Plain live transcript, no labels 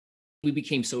We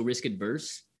became so risk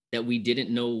adverse that we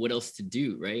didn't know what else to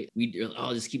do, right?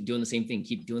 Just keep doing the same thing,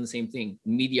 keep doing the same thing.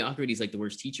 Mediocrity is like the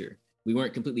worst teacher. We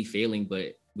weren't completely failing,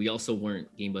 but we also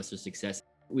weren't Game Buster success.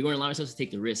 We weren't allowing ourselves to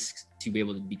take the risks to be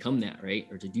able to become that, right?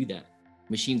 Or to do that.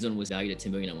 Machine Zone was valued at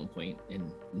 10 million at one point,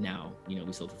 and now, we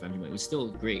sold for 500 million. It was still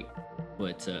great,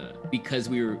 but because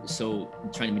we were so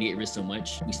trying to mitigate risk so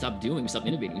much, we stopped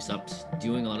innovating. We stopped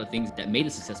doing a lot of things that made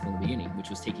us successful in the beginning, which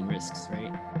was taking risks,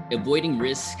 right? Avoiding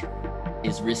risk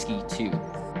is risky too.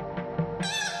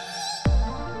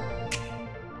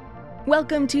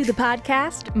 Welcome to the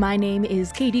podcast. My name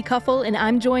is Katie Kuffel, and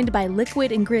I'm joined by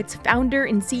Liquid and Grit's founder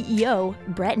and CEO,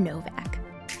 Brett Novak.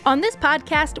 On this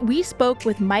podcast, we spoke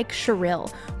with Mike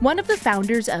Sherrill, one of the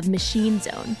founders of Machine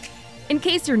Zone. In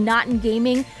case you're not in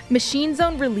gaming, Machine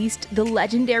Zone released the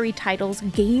legendary titles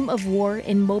Game of War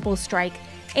and Mobile Strike,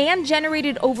 and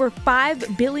generated over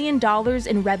 $5 billion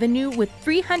in revenue with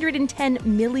 310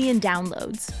 million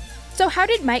downloads. So how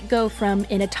did Mike go from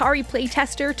an Atari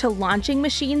playtester to launching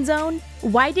Machine Zone?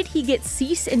 Why did he get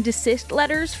cease and desist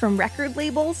letters from record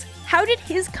labels? How did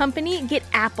his company get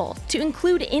Apple to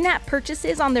include in-app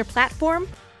purchases on their platform?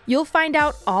 You'll find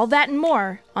out all that and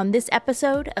more on this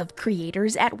episode of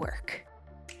Creators at Work.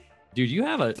 Dude, you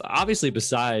have obviously,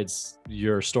 besides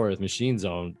your story with Machine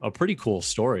Zone, a pretty cool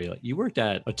story. Like, you worked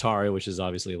at Atari, which is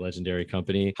obviously a legendary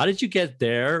company. How did you get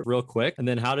there real quick? And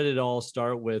then how did it all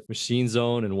start with Machine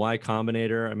Zone and Y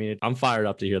Combinator? I mean, I'm fired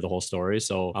up to hear the whole story.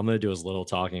 So I'm going to do as little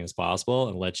talking as possible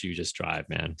and let you just drive,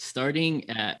 man. Starting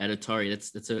at Atari,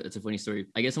 that's a funny story.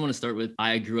 I guess I want to start with,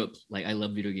 I grew up, I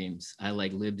love video games. I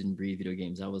lived and breathed video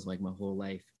games. I was my whole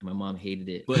life. My mom hated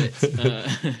it, but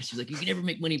she's like, you can never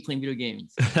make money playing video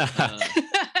games.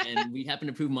 And we happened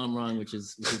to prove mom wrong, which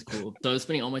is cool. So I was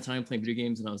spending all my time playing video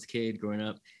games when I was a kid growing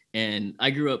up. And I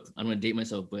grew up, I'm going to date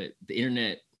myself, but the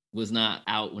internet was not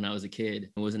out when I was a kid.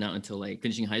 It wasn't out until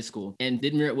finishing high school. And the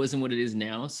internet wasn't what it is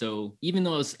now. So even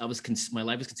though my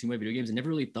life was consumed by video games, I never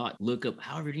really look up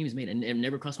how a video game is made. And it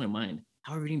never crossed my mind.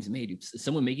 How are video games made? Dude,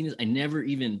 someone making this? I never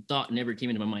even never came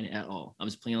into my mind at all. I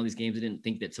was playing all these games. I didn't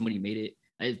think that somebody made it.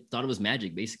 I thought it was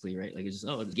magic, basically, right? Like, it's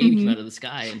just, this game came out of the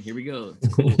sky and here we go.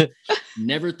 It's cool.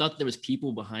 Never thought there was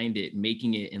people behind it,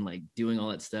 making it and doing all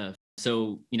that stuff.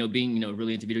 So, being,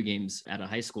 really into video games at a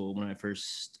high school, one of my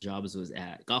first jobs was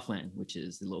at Golfland, which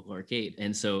is the local arcade.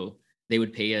 And so they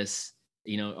would pay us,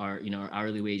 our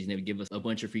hourly wage, and they would give us a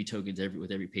bunch of free tokens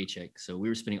with every paycheck. So we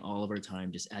were spending all of our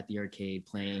time just at the arcade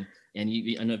playing. And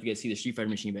I don't know if you guys see the Street Fighter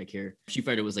machine back here. Street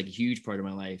Fighter was a huge part of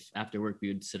my life. After work, we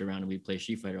would sit around and we'd play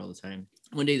Street Fighter all the time.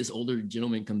 One day, this older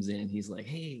gentleman comes in. He's like,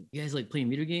 "Hey, you guys playing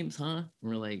video games, huh?" And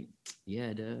we're like,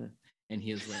 "Yeah, duh." And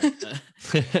he was like,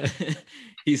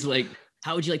 he's like,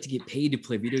 "How would you like to get paid to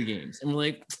play video games?" And we're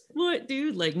like, "What,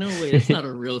 dude? No way. That's not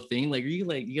a real thing. Are you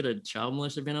you got a child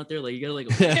molester band out there? You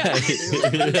got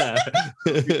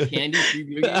candy, free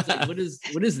video games?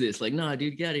 What is this? Nah,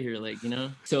 dude, get out of here.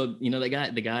 So,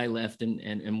 the guy left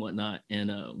and whatnot.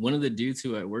 And one of the dudes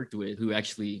who I worked with, who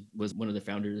actually was one of the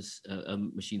founders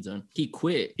of Machine Zone, he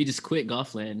quit. He just quit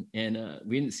Golfland, and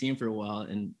we didn't see him for a while.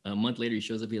 And a month later, he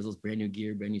shows up. He has this brand new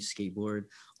gear, brand new skateboard,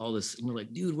 all this. And we're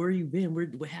like, "Dude, where you been?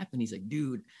 What happened?" He's like,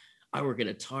 "Dude, I work at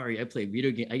Atari. I play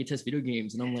video game. I can test video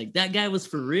games." And I'm like, "That guy was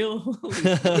for real?"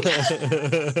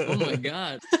 Oh my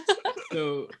God.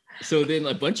 So then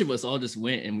a bunch of us all just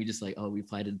went, and we just we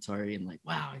applied to Atari, and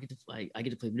wow, I get to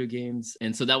play video games.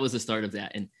 And so that was the start of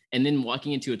that. And then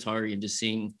walking into Atari and just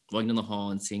walking down the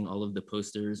hall and seeing all of the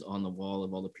posters on the wall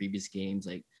of all the previous games,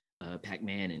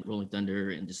 Pac-Man and Rolling Thunder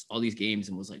and just all these games,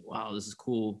 and was like, wow, this is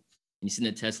cool. And you sit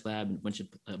in the test lab and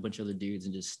a bunch of other dudes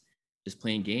and just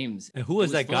playing games. And who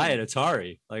was that fun. guy at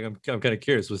Atari? I'm kind of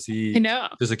curious. Was he? I know.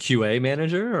 Just a QA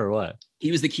manager or what?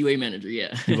 He was the QA manager.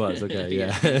 Yeah. He was. Okay.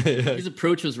 Yeah. His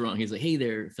approach was wrong. He's like, "Hey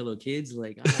there, fellow kids."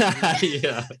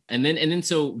 Yeah. And then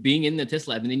so being in the test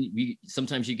lab, and then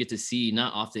sometimes you get to see,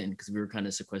 not often because we were kind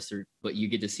of sequestered, but you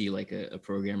get to see a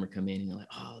programmer come in and you're like,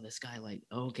 "Oh, this guy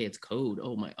oh, okay, it's code.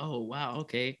 Oh, wow.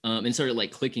 Okay." And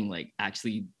started clicking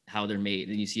actually how they're made.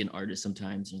 And you see an artist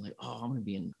sometimes and you're like, "Oh,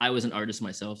 I was an artist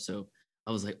myself." So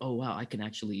I was like, "Oh, wow, I can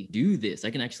actually do this. I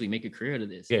can actually make a career out of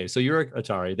this." Okay, so you're at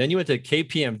Atari. Then you went to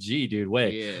KPMG, dude.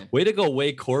 Way to go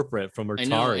way corporate from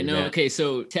Atari. I know. Man. Okay,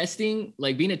 so testing,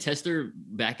 being a tester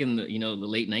back in the, the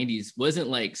late 90s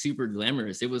wasn't super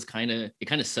glamorous. It was kind of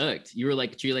sucked. You were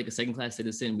treated like a second-class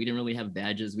citizen. We didn't really have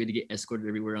badges. We had to get escorted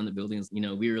everywhere on the buildings.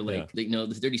 We were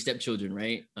the dirty stepchildren,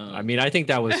 right? I think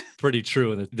that was pretty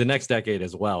true in the next decade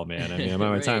as well, man. I mean,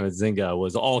 my time at Zynga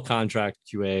was all contract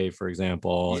QA, for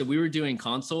example. So we were doing doing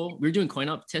console. We were doing coin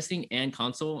op testing and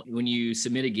console. When you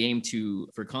submit a game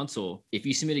for console, if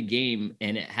you submit a game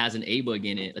and it has an A bug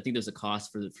in it, I think there's a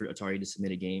cost for Atari to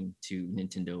submit a game to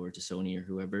Nintendo or to Sony or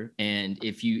whoever. And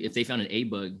if they found an A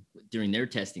bug during their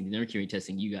testing, their QA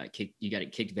testing, you got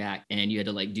it kicked back, and you had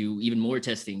to like do even more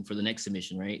testing for the next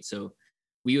submission, right? So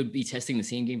we would be testing the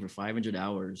same game for 500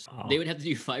 hours. Oh. They would have to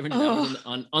do 500 hours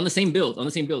on the same build,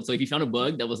 So if you found a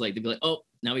bug that was like, they'd be like, oh,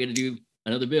 now we got to do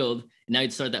another build, and now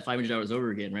you'd start that 500 hours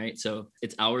over again, right? So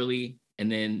it's hourly.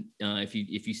 And then if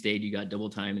you stayed, you got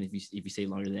double time. And if you stayed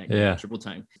longer than that, you got triple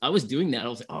time. I was doing that. I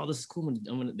was like, oh, this is cool.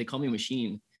 They call me a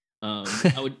machine.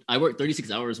 I worked 36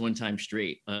 hours one time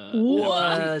straight.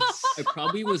 What? I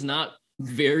probably was not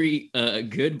very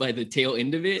good by the tail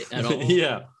end of it at all.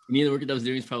 Yeah. Me, the work that I was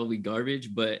doing is probably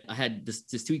garbage, but I had this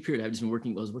 2-week period. I've just been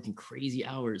working. I was working crazy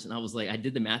hours, and I was like, I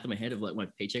did the math in my head of like what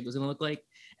my paycheck was going to look like,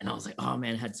 and I was like, oh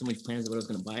man, I had so many plans of what I was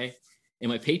going to buy, and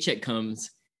my paycheck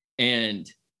comes, and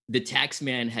the tax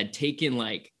man had taken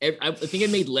like, I think I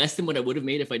made less than what I would have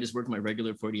made if I just worked my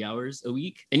regular 40 hours a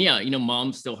week. And yeah,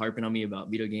 mom's still harping on me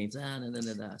about video games.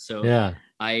 So yeah,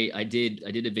 I did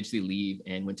eventually leave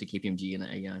and went to KPMG, and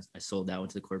I sold that one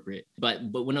to the corporate. But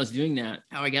when I was doing that,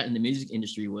 how I got in the music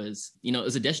industry was, it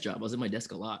was a desk job. I was at my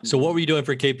desk a lot. So what were you doing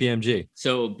for KPMG?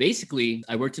 So basically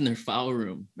I worked in their file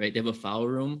room, right? They have a file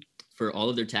room for all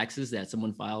of their taxes that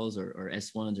someone files or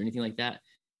S1s or anything like that.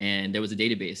 And there was a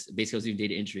database. Basically, I was doing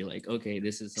data entry. Like, okay,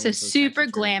 this is so super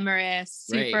glamorous,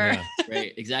 super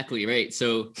right, exactly, right.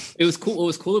 So it was cool. What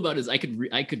was cool about it is I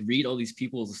could read all these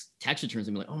people's tax returns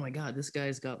and be like, oh my god, this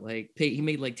guy's got like he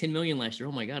made like 10 million last year.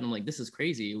 Oh my god, I'm like, this is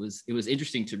crazy. It was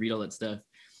interesting to read all that stuff.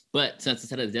 But since I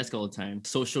sat at the desk all the time,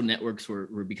 social networks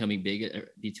were becoming big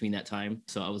between that time.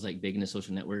 So I was like big into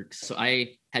social networks. So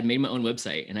I had made my own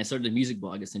website, and I started a music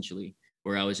blog essentially,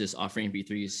 where I was just offering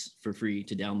MP3s for free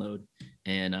to download,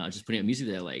 and just putting up music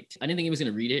that I liked. I didn't think he was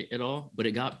going to read it at all, but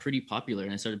it got pretty popular,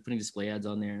 and I started putting display ads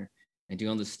on there and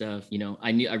doing all this stuff.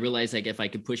 I realized like if I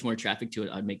could push more traffic to it,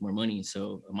 I'd make more money.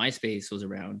 So MySpace was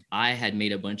around. I had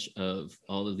made a bunch of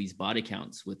all of these bot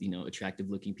accounts with, attractive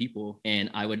looking people. And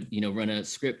I would, run a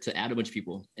script to add a bunch of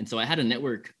people. And so I had a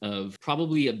network of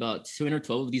probably about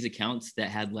 212 of these accounts that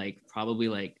had like probably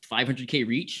like 500K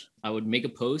reach. I would make a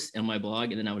post on my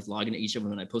blog, and then I was logging to each of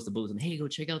them, and I post a bulletin. Hey, go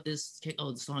check out this. The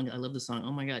song. I love the song.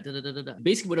 Oh my god.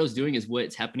 Basically, what I was doing is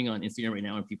what's happening on Instagram right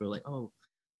now, and people are like, oh,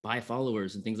 buy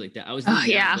followers and things like that. I was doing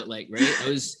that, but like, right? I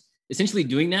was essentially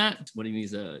doing that. One of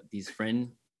these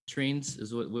friend trains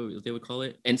is what they would call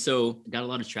it. And so got a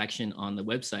lot of traction on the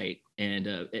website, and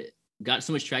it got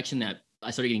so much traction that I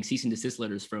started getting cease and desist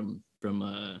letters from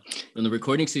the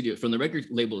recording studio, from the record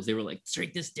labels. They were like,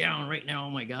 strike this down right now. Oh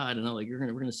my god. And I'm like, we're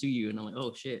gonna sue you. And I'm like,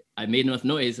 oh shit, I made enough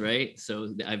noise, right? So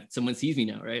someone sees me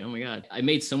now, right? Oh my god, I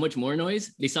made so much more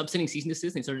noise. They stopped sending cease and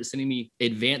desist, and they started sending me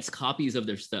advanced copies of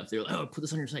their stuff. They were like, oh, put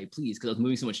this on your site, please, because I was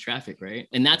moving so much traffic, right?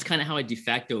 And that's kind of how I de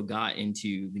facto got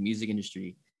into the music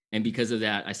industry. And because of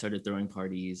that, I started throwing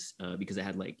parties because I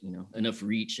had like, enough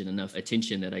reach and enough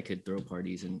attention that I could throw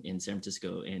parties in San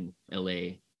Francisco and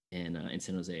LA and in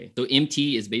San Jose. So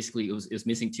MT is basically, it was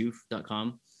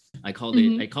missingtooth.com. I called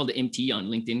it MT on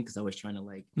LinkedIn because I was trying to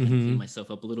like clean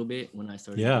myself up a little bit when I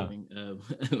started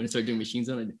doing Machine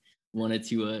Zone. I wanted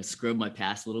to scrub my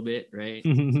past a little bit, right?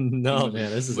 No, man,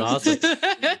 this is awesome.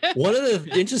 One of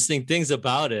the interesting things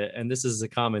about it, and this is a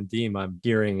common theme I'm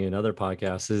hearing in other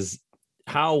podcasts, is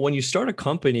how when you start a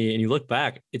company and you look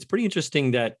back, it's pretty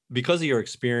interesting that because of your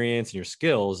experience and your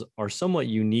skills are somewhat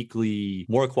uniquely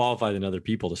more qualified than other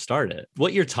people to start it.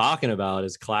 What you're talking about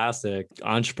is classic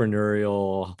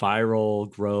entrepreneurial,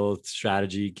 viral growth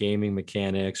strategy, gaming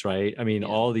mechanics, right? I mean,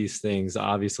 all these things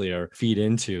obviously feed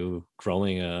into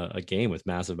growing a game with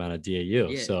massive amount of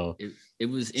DAU. Yeah, so it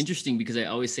was interesting because I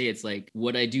always say it's like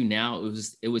what I do now,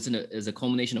 it was as a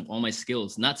culmination of all my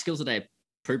skills, not skills that I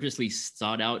purposely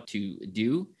sought out to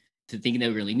do, to thinking that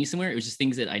were going to lead me somewhere. It was just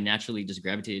things that I naturally just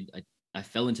gravitated. I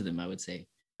fell into them, I would say,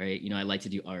 right? I like to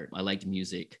do art. I liked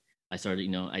music. I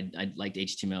started, I liked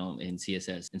HTML and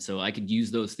CSS. And so I could use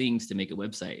those things to make a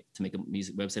website,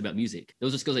 website about music.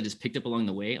 Those are skills I just picked up along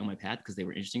the way on my path because they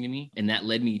were interesting to me. And that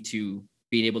led me to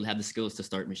being able to have the skills to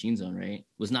start Machine Zone, right? It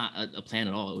was not a plan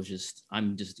at all. It was just,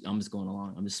 I'm just going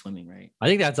along. I'm just swimming, right? I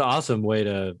think that's an awesome way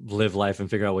to live life and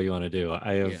figure out what you want to do.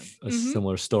 I have a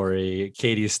similar story.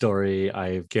 Katie's story,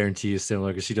 I guarantee is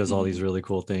similar because she does all these really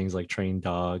cool things like train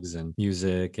dogs and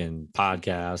music and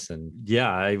podcasts. And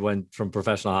I went from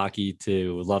professional hockey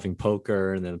to loving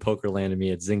poker, and then poker landed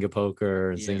me at Zynga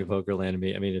Poker, and Zynga Poker landed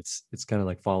me. I mean, it's kind of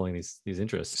like following these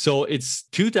interests. So it's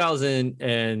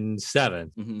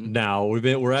 2007 now.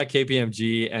 we're at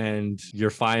KPMG and you're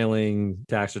filing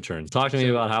tax returns. Talk to me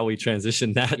about how we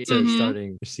transitioned that to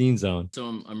starting Machine Zone. So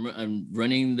I'm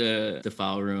running the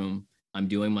file room. I'm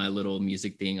doing my little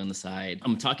music thing on the side.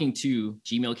 I'm talking to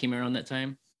Gmail came around that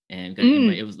time. And got an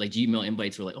invite. It was like Gmail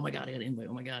invites were like, oh my God, I got an invite.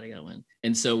 Oh my God, I got one.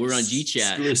 And so we're on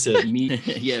GChat. Exclusive.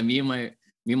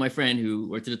 Me and my friend who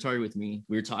worked at Atari with me,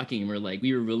 we were talking and we're like,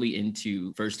 we were really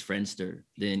into first Friendster,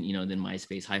 then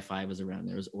MySpace, High Five was around,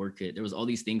 there was Orkut, there was all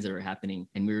these things that were happening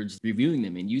and we were just reviewing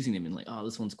them and using them and like, oh,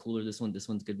 this one's cooler, this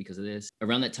one's good because of this.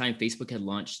 Around that time, Facebook had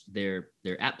launched their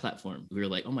app platform. We were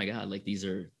like, oh my God, like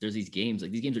there's these games,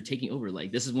 like these games are taking over.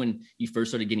 Like this is when you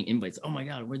first started getting invites. Oh my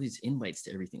God, where are these invites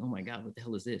to everything? Oh my God, what the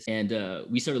hell is this? And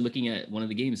we started looking at one of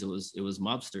the games. It was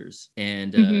Mobsters,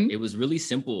 and it was really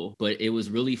simple, but it was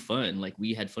really fun. Like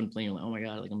we had fun playing. Like, oh my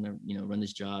God, like I'm gonna run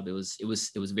this job. It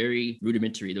was very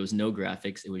rudimentary. There was no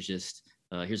graphics. It was just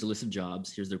here's a list of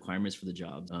jobs. Here's the requirements for the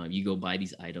job. You go buy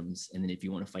these items, and then if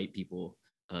you want to fight people,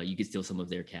 you could steal some of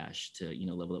their cash to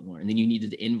level up more. And then you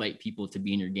needed to invite people to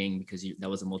be in your gang because that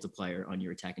was a multiplier on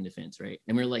your attack and defense, right?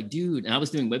 And we were like, dude, and I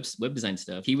was doing web design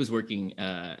stuff. He was working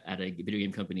at a video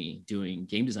game company doing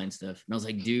game design stuff. And I was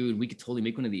like, dude, we could totally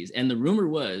make one of these. And the rumor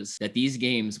was that these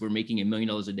games were making $1 million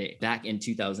a day back in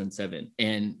 2007.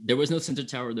 And there was no Sensor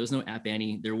Tower, there was no App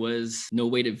Annie, there was no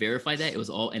way to verify that. It was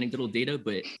all anecdotal data,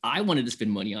 but I wanted to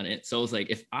spend money on it. So I was like,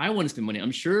 if I want to spend money,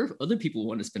 I'm sure other people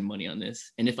want to spend money on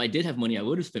this. And if I did have money, I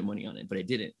would have spent money on it, but I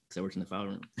didn't because I worked in the file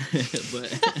room.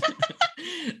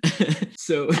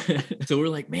 So we're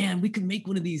like, man, we could make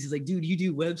one of these. He's like, dude, you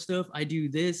do web stuff, I do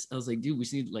this. I was like, dude, we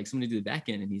just need like someone to do the back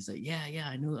end. And he's like, yeah,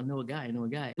 I know a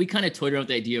guy. We kind of toyed around with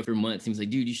the idea for months. He was like,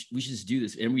 dude, we should just do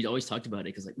this. And we'd always talked about it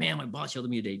because like, man, my boss yelled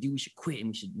at me today, dude, we should quit and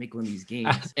we should make one of these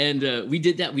games. And we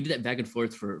did that back and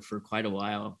forth for quite a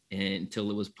while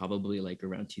until it was probably like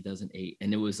around 2008.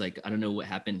 And it was like, I don't know what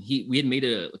happened. We had made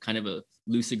a kind of a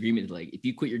loose agreement, like, if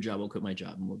you quit your job, I'll quit my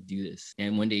job and we'll do this.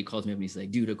 And one day he calls me up and he's like,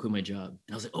 dude, I quit my job.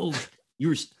 And I was like, oh, you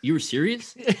were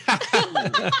serious?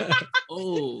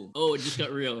 oh, it just got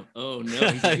real. Oh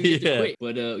no, he's like, you yeah. Quit.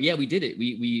 But yeah, we did it.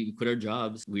 We quit our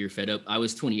jobs. We were fed up. I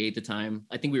was 28 at the time.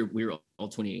 I think we were all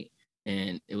 28,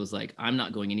 and it was like, I'm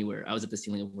not going anywhere. I was at the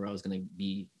ceiling of where I was going to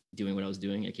be doing what I was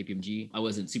doing at KPMG. I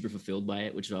wasn't super fulfilled by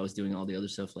it, which is why I was doing all the other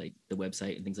stuff like the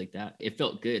website and things like that. It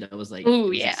felt good. I was like,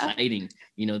 oh yeah, exciting.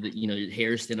 Your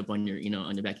hair stand up on your,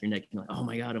 on the back of your neck. You're like, oh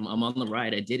my God, I'm on the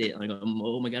ride. I did it. Like,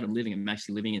 oh my God, I'm living. I'm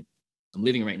actually living it. I'm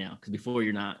living right now. Because before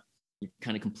you're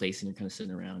kind of complacent, you're kind of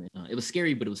sitting around. It was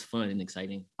scary, but it was fun and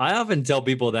exciting. I often tell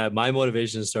people that my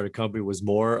motivation to start a company was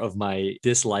more of my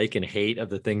dislike and hate of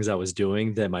the things I was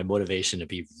doing than my motivation to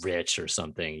be rich or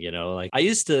something, Like I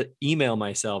used to email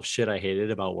myself shit I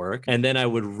hated about work, and then I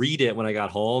would read it when I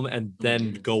got home and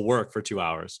then go work for 2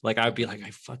 hours. Like I'd be like, I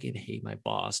fucking hate my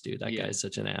boss, dude. That guy's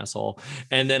such an asshole.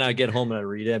 And then I'd get home and I'd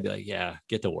read it and be like, yeah,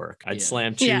 get to work. I'd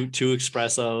slam two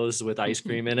espressos with ice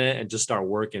cream in it and just start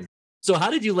working. So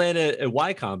how did you land at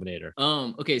Y Combinator?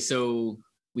 Okay, so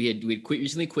we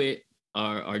recently quit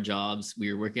our jobs.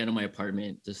 We were working out of my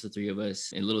apartment, just the three of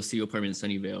us, in a little studio apartment in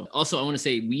Sunnyvale. Also, I want to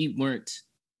say we weren't,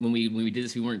 when we did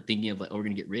this, we weren't thinking of like, oh, we're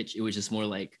gonna get rich. It was just more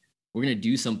like, we're gonna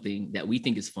do something that we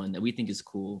think is fun, that we think is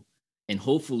cool, and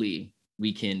hopefully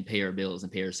we can pay our bills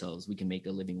and pay ourselves. We can make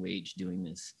a living wage doing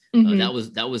this. That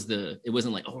was it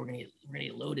wasn't like, oh, we're gonna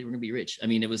get loaded, we're gonna be rich. I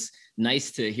mean, it was nice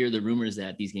to hear the rumors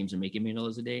that these games are making $1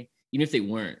 million a day. Even if they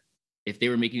weren't, if they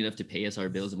were making enough to pay us our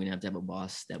bills and we didn't have to have a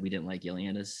boss that we didn't like yelling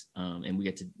at us, and we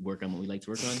get to work on what we like to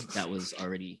work on, that was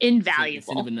already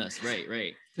invaluable. It's in us,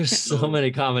 right. There's so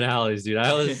many commonalities, dude. I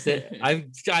always say,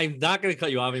 I'm not going to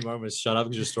cut you off anymore. I'm going to shut up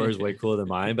because your story is way cooler than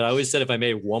mine. But I always said if I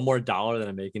made $1 more than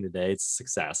I'm making today, it's a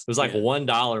success. It was like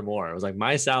 $1 more. It was like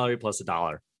my salary plus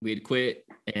 $1. We had quit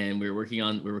and we were working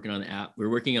on the app. We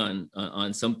were working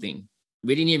on something.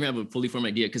 We didn't even have a fully formed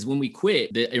idea because when we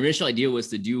quit, the initial idea was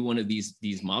to do one of these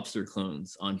mobster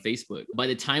clones on Facebook. By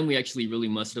the time we actually really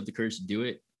mustered up the courage to do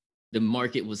it, the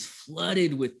market was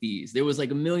flooded with these. There was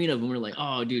like 1 million of them. We're like,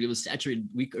 oh, dude, it was saturated.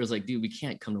 I was like, dude, we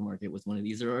can't come to market with one of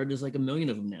these. There's like 1 million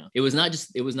of them now. It was not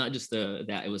just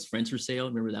that. It was friends for sale.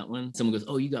 Remember that one? Someone goes,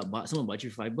 oh, someone bought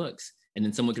you for $5, and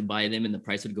then someone could buy them, and the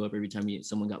price would go up every time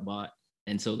someone got bought.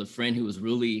 And so the friend who was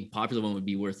really popular one would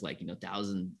be worth like,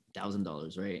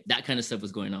 $1,000, right? That kind of stuff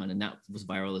was going on, and that was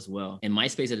viral as well. And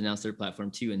MySpace had announced their platform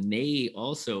too, and they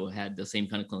also had the same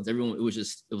kind of clones. It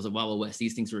was a Wild West.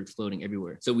 These things were exploding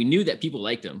everywhere. So we knew that people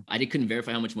liked them. I couldn't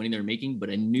verify how much money they were making, but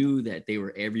I knew that they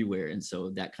were everywhere. And so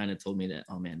that kind of told me that,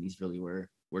 oh man, these really were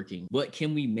working. What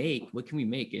can we make?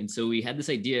 And so we had this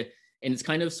idea. And it's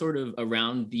kind of sort of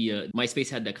around the MySpace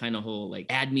had that kind of whole like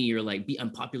add me or like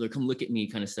I'm popular, come look at me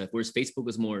kind of stuff. Whereas Facebook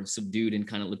was more subdued and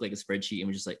kind of looked like a spreadsheet and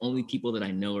was just like only people that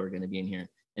I know are going to be in here.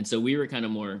 And so we were kind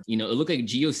of more, it looked like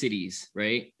GeoCities,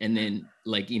 right? And then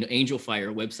like, Angel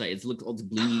Fire website, it looked all this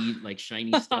blingy, like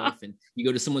shiny stuff. And you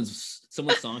go to someone's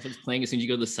song that's playing as soon as you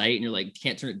go to the site and you're like,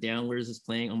 can't turn it down. Where is this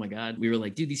playing? Oh my God. We were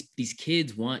like, dude, these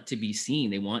kids want to be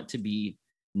seen. They want to be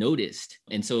noticed.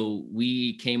 And so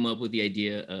we came up with the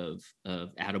idea of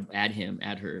add him,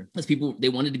 add her. Because people, they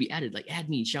wanted to be added, like add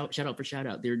me, shout out for shout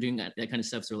out. They were doing that kind of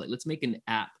stuff. So we're like, let's make an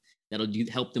app that'll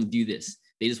help them do this.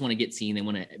 They just want to get seen. They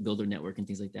want to build their network and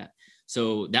things like that.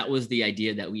 So that was the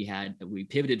idea that we had, that we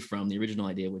pivoted from the original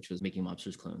idea, which was making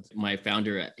mobsters clones. My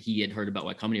founder, he had heard about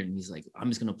Y Combinator and he's like, I'm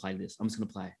just going to apply to this. I'm just going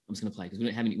to apply. Because we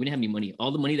didn't have any money.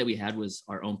 All the money that we had was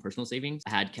our own personal savings. I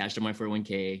had cashed on my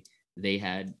 401k. They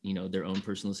had, their own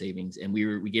personal savings. And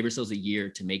we gave ourselves a year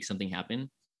to make something happen.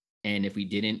 And if we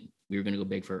didn't, we were going to go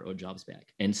beg for our old jobs back.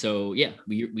 And so, yeah,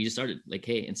 we just started like,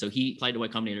 hey, and so he applied to Y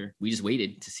Combinator. We just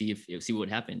waited to see what would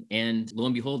happen. And lo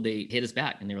and behold, they hit us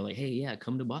back and they were like, hey, yeah,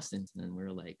 come to Boston. And we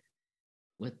were like,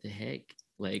 what the heck?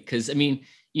 Like, cause I mean,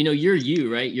 you're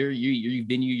you, right? You've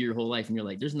been you your whole life. And you're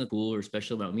like, there's nothing cool or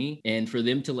special about me. And for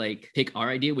them to like pick our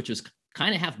idea, which was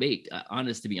kind of half baked,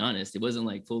 to be honest, it wasn't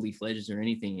like fully fledged or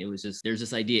anything. It was just, there's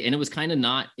this idea and it was kind of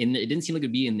not it didn't seem like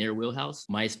it'd be in their wheelhouse,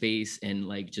 MySpace and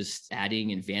like just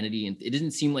adding and vanity. And it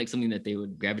didn't seem like something that they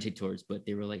would gravitate towards, but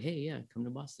they were like, hey, yeah, come to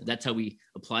Boston. That's how we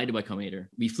applied to Y Combinator.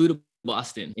 We flew to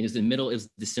Boston and it was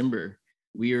December.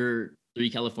 We were 3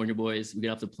 California boys. We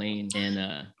got off the plane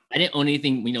and, I didn't own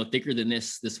anything, thicker than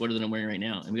this sweater that I'm wearing right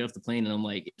now. And we got off the plane and I'm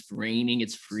like, it's raining,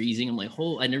 it's freezing. I'm like,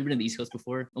 I've never been to the East Coast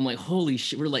before. I'm like, holy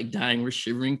shit, we're like dying, we're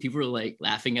shivering. People are like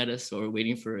laughing at us or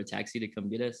waiting for a taxi to come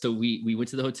get us. So we went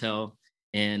to the hotel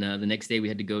and the next day we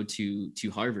had to go to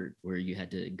Harvard where you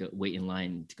had to go wait in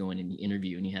line to go in and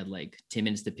interview. And you had like 10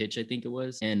 minutes to pitch, I think it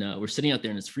was. And we're sitting out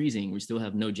there and it's freezing. We still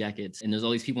have no jackets. And there's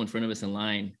all these people in front of us in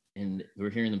line. And we're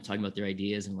hearing them talking about their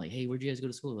ideas and like, hey, where'd you guys go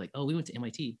to school? Like, oh, we went to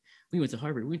MIT. We went to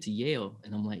Harvard. We went to Yale.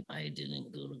 And I'm like, I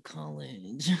didn't go to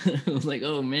college. I was like,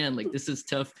 oh man, like this is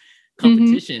tough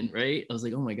competition, right? I was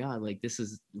like, oh my God, like this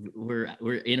is, we're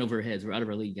in over our heads. We're out of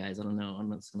our league, guys. I don't know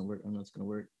if it's going to work. I don't know if it's going to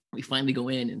work. We finally go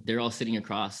in and they're all sitting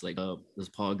across like, there's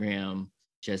Paul Graham,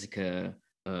 Jessica,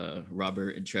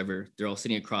 Robert and Trevor. They're all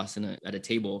sitting across at a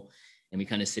table and we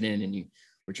kind of sit in and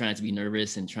we're trying not to be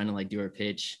nervous and trying to like do our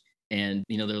pitch. And,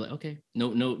 they're like, okay,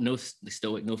 no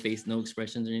stoic, no face, no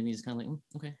expressions or anything. It's kind of like,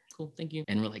 okay, cool. Thank you.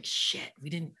 And we're like, shit, we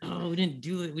didn't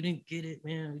do it. We didn't get it,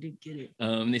 man. We didn't get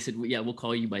it. They said, well, yeah, we'll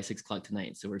call you by 6:00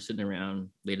 tonight. So we're sitting around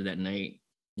later that night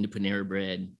in the Panera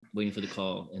Bread, waiting for the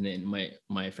call. And then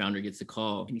my founder gets the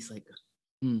call and he's like,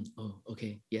 oh,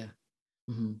 okay. Yeah.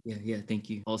 Mm-hmm. Yeah, thank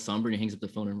you. All somber and he hangs up the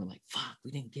phone and we're like, fuck,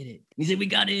 we didn't get it. He said, we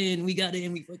got in, we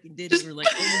fucking did it. We're like,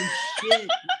 holy shit.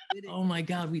 Oh my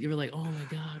God. We were like, oh my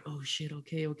God. Oh shit.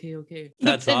 Okay.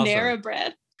 That's Panera awesome.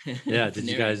 Bread. Yeah. Did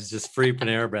you guys just free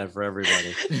Panera Bread for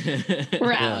everybody?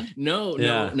 Round.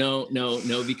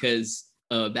 No, because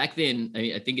back then,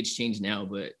 I think it's changed now,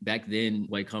 but back then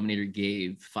Y Combinator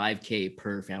gave $5,000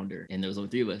 per founder and there was only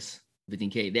 3 of us.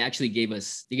 15K. They actually gave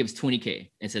us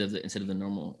 20K instead of the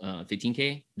normal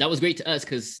 15K. That was great to us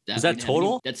because is that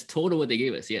total? That's total what they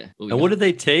gave us. Yeah. And what did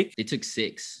they take? They took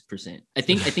 6%. I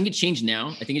think it changed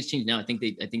now. I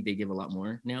think they give a lot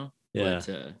more now. Yeah.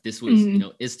 But this was,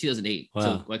 it's 2008. Wow.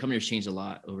 So Y Combinator changed a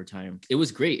lot over time. It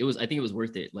was great. I think it was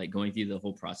worth it. Like going through the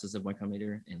whole process of Y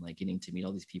Combinator and like getting to meet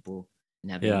all these people. And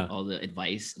having all the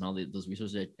advice and all those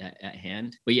resources at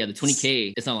hand. But yeah, the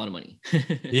 20K, it's not a lot of money.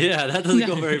 Yeah, that doesn't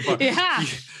go very far. Yeah.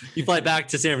 You fly back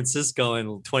to San Francisco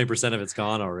and 20% of it's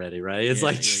gone already, right? It's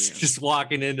just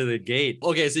walking into the gate.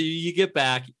 Okay, so you get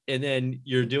back and then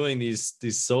you're doing these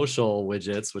social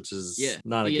widgets, which is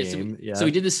not a game. So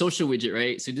we did the social widget,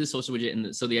 right? So we did the social widget.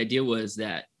 And so the idea was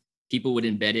that people would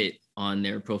embed it on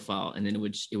their profile, and then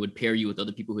it would pair you with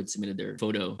other people who had submitted their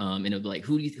photo. And it would be like,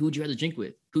 who would you rather drink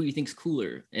with? Who do you think's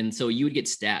cooler? And so you would get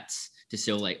stats to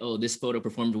show like, oh, this photo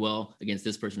performed well against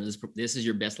this person. This is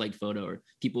your best liked photo, or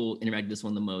people interacted this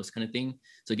one the most, kind of thing.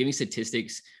 So giving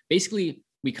statistics. Basically,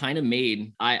 we kind of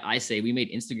made, I say we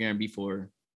made Instagram before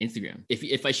Instagram.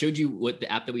 If I showed you what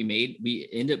the app that we made, we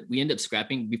end up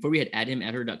scrapping. Before we had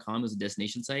addhim@her.com as a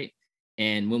destination site,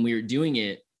 and when we were doing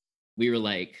it, we were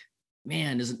like,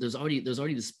 man, there's already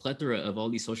this plethora of all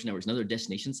these social networks, another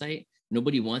destination site.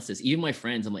 Nobody wants this. Even my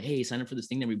friends, I'm like, hey, sign up for this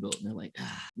thing that we built. And they're like,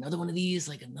 another one of these,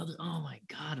 like another, oh my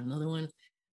God, another one.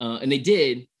 And they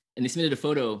did, and they submitted a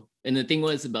photo. And the thing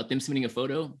was about them submitting a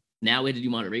photo, Now we had to do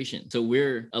moderation. So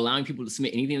we're allowing people to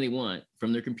submit anything they want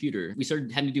from their computer. We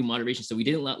started having to do moderation. So we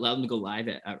didn't allow them to go live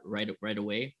right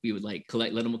away. We would like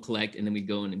let them collect, and then we'd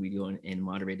go and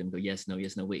moderate them. Go, yes, no,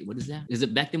 wait, what is that? Is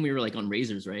it back then we were like on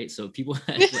razors, right? So people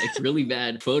had like really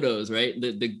bad photos, right?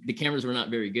 The cameras were not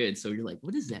very good. So you're like,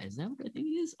 what is that? Is that what I think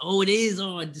it is? Oh, it is.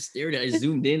 Oh, I just stared at it. I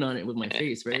zoomed in on it with my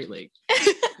face, right? Like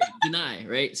deny,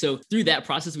 right? So through that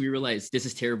process, we realized this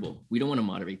is terrible. We don't want to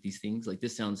moderate these things. Like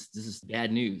this is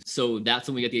bad news. So that's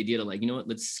when we got the idea to like, you know what,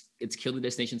 let's kill the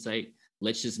destination site.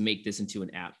 Let's just make this into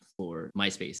an app for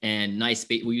MySpace. And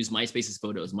MySpace, we use MySpace's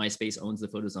photos. MySpace owns the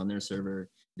photos on their server.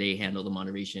 They handle the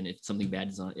moderation. If something bad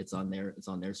is on, it's on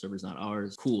their servers, not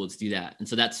ours. Cool, let's do that. And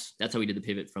so that's how we did the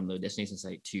pivot from the destination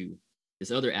site to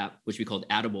this other app, which we called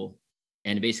Addable.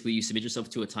 And basically you submit yourself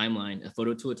to a timeline, a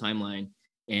photo to a timeline,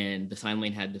 and the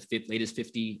timeline had the latest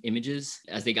 50 images.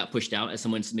 As they got pushed out, as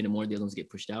someone submitted more, the other ones get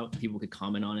pushed out. People could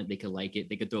comment on it, they could like it,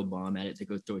 they could throw a bomb at it, they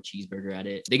could throw a cheeseburger at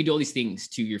it. They could do all these things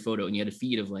to your photo, and you had a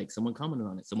feed of like someone commented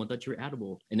on it, someone thought you were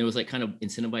addable, and there was like kind of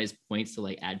incentivized points to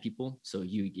like add people. So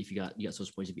if you got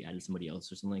social points if you added somebody else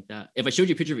or something like that. If I showed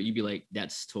you a picture of it, you'd be like,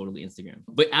 that's totally Instagram.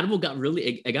 But Addable got really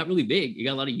big. It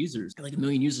got a lot of users, got like 1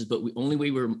 million users. But the only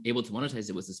way we were able to monetize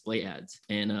it was display ads.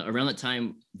 And around that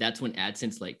time, that's when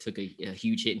AdSense like took a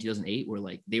huge hit in 2008, where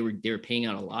like they were paying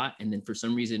out a lot, and then for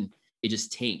some reason it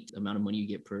just tanked. The amount of money you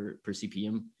get per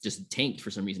CPM just tanked for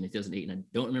some reason in 2008, and I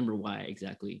don't remember why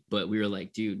exactly. But we were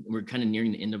like, dude, we're kind of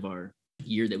nearing the end of our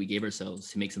year that we gave ourselves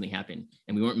to make something happen,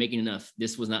 and we weren't making enough.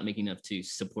 This was not making enough to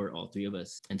support all three of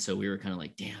us, and so we were kind of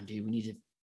like, damn, dude,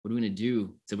 what are we gonna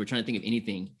do? So we're trying to think of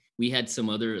anything. We had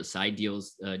some other side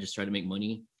deals, just try to make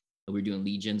money. We were doing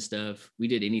lead gen stuff. We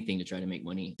did anything to try to make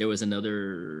money. There was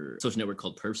another social network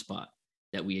called PerfSpot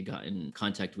that we had gotten in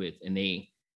contact with, and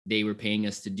they were paying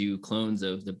us to do clones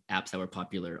of the apps that were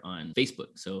popular on Facebook.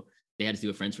 So they had to do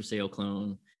a Friends for Sale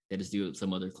clone. They had to do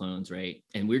some other clones, right?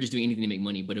 And we were just doing anything to make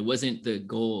money, but it wasn't the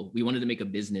goal. We wanted to make a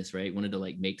business, right? Wanted to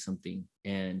like make something.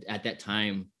 And at that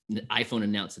time, the iPhone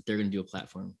announced that they're going to do a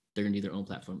platform. They're going to do their own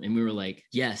platform. And we were like,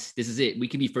 yes, this is it. We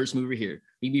can be first mover here.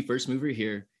 We can be first mover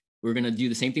here. We're going to do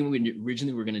the same thing we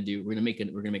originally were going to do. We're going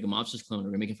to make a mobsters clone.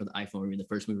 We're going to make it for the iPhone. We're going to be the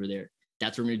first mover there.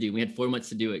 That's what we're going to do. We had 4 months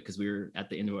to do it because we were at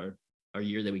the end of our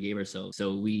year that we gave ourselves.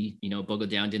 So we, buckled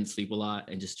down, didn't sleep a lot,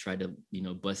 and just tried to,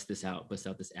 bust out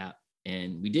this app.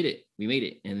 And we did it. We made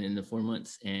it. And in the 4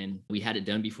 months, and we had it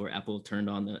done before Apple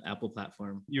turned on the Apple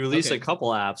platform. You released a couple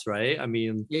apps, right? I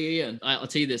mean, yeah. I'll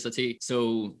tell you this.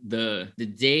 So the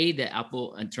day that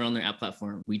Apple turned on their app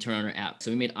platform, we turned on our app. So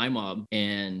we made iMob,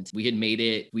 and we had made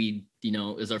it.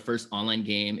 It was our first online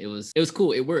game. It was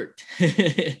cool. It worked,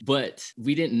 but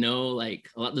we didn't know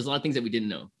there's a lot of things that we didn't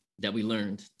know, that we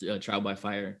learned trial by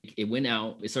fire. It went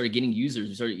out, it started getting users.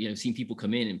 We started, seeing people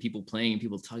come in and people playing and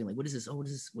people talking like, what is this? Oh, what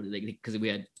is this? What are they? Because we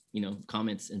had,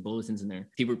 comments and bulletins in there.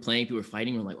 People were playing, people were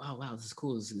fighting. We're like, wow, this is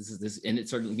cool. This. And it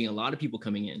started being a lot of people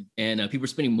coming in, and people were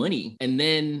spending money. And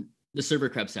then the server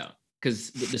craps out,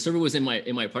 because the server was in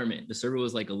my apartment. The server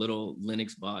was like a little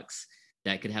Linux box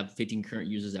that could have 15 current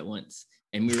users at once.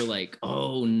 And we were like,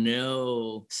 oh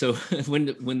no. So when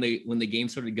the game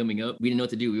started gumming up, we didn't know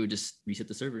what to do. We would just reset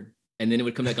the server, and then it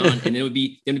would come back on, and then it would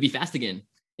be fast again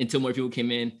until more people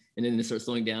came in, and then it started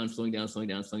slowing down until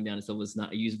it was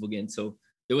not usable again. So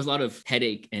there was a lot of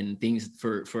headache and things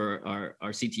for our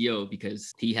CTO,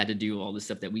 because he had to do all the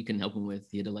stuff that we couldn't help him with.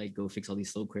 He had to go fix all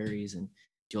these slow queries and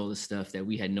do all this stuff that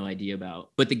we had no idea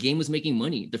about. But the game was making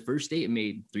money. The first day it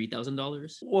made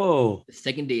 $3,000. Whoa. The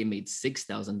second day it made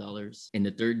 $6,000. And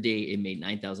the third day it made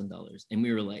 $9,000. And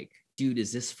we were like, dude,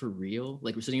 is this for real?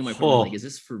 Like, we're sitting in my apartment, like, is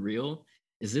this for real?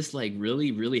 Is this like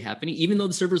really, really happening? Even though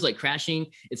the server's like crashing,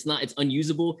 it's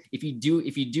unusable. If you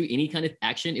do any kind of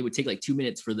action, it would take like 2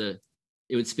 minutes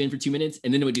it would spin for 2 minutes,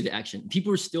 and then it would do the action.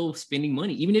 People were still spending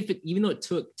money. Even though it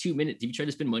took 2 minutes, if you try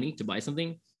to spend money to buy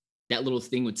something, that little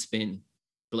thing would spin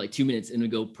for like 2 minutes, and it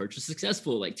would go purchase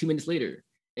successful like 2 minutes later.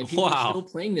 And people are still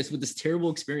playing this with this terrible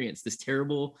experience, this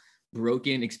terrible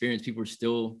broken experience. People were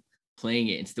still playing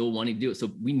it and still wanting to do it.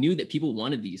 So we knew that people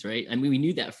wanted these, right? I mean, we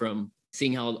knew that from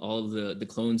seeing how all of the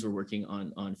clones were working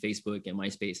on Facebook and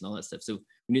MySpace and all that stuff. So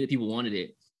we knew that people wanted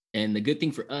it. And the good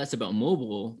thing for us about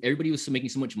mobile, everybody was making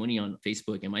so much money on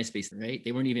Facebook and MySpace, right?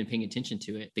 They weren't even paying attention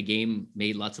to it. The game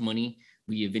made lots of money.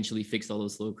 We eventually fixed all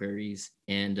those slow queries,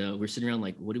 and we're sitting around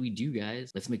like, what do we do,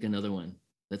 guys? Let's make another one.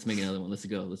 Let's make another one. Let's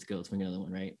go. Let's make another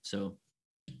one, right? So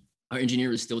our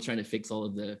engineer was still trying to fix all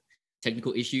of the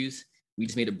technical issues. We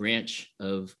just made a branch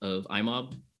of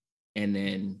iMob, and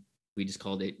then we just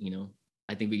called it,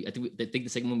 I think the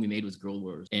second one we made was Girl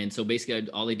Wars. And so basically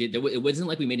all they did, it wasn't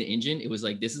like we made an engine. It was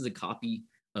like, this is a copy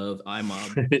of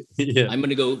iMob. I'm going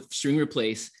to go string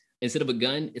replace. Instead of a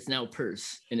gun, it's now a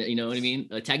purse. And you know what I mean?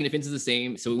 Tagging defense is the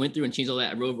same. So we went through and changed all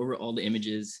that. I wrote over all the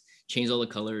images, changed all the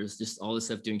colors, just all the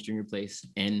stuff doing string replace,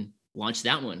 and launched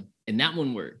that one. And that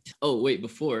one worked. Oh, wait,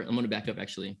 before I'm going to back up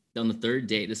actually. On the third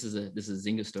day, this is a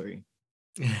Zynga story.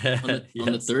 On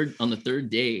the third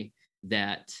day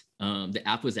that the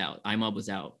app was out, iMob was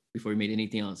out before we made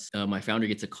anything else. My founder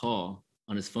gets a call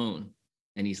on his phone,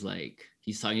 and he's talking.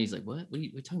 He's like, "What? What are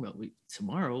you talking about?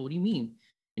 Tomorrow? What do you mean?"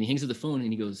 And he hangs up the phone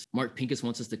and he goes, "Mark Pincus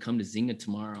wants us to come to Zynga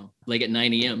tomorrow, like at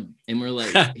 9 a.m." And we're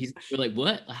like, we're like,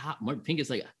 "What?" Mark Pincus,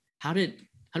 like, how did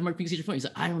Mark Pincus get your phone? He's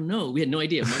like, "I don't know. We had no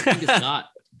idea." Mark Pincus got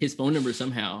his phone number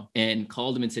somehow and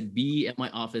called him and said, "Be at my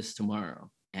office tomorrow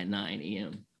at 9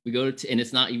 a.m." We go to, and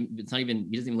it's not even, he doesn't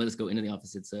even let us go into the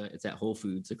office. It's at Whole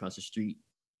Foods across the street.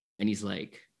 And he's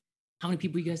like, "How many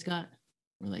people you guys got?"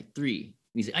 We're like, 3. And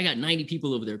he's like, "I got 90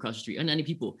 people over there across the street." 90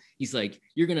 people. He's like,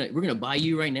 we're gonna buy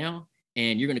you right now,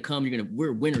 and you're gonna come.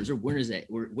 We're winners. We're winners at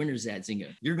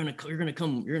Zynga. You're gonna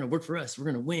come. You're gonna work for us. We're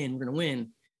gonna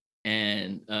win.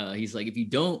 And he's like, "If you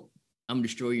don't, I'm gonna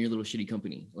destroy your little shitty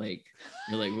company." Like,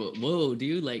 you're like, whoa,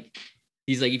 dude. Like,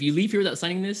 he's like, "If you leave here without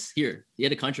signing this, here, he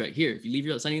had a contract here. If you leave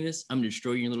here without signing this, I'm gonna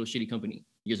destroy your little shitty company.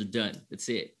 You guys are done. That's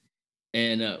it."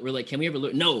 And we're like, "Can we ever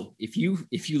learn?" "No, if you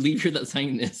leave here without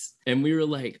signing this." And we were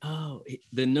like, "Oh,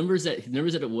 the numbers that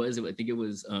it was, I think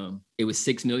it was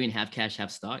 6 million, half cash,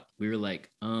 half stock." We were like,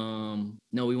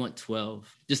 "No, we want 12."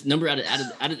 Just number out of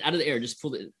the air, just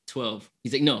pull it 12.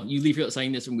 He's like, "No, you leave here without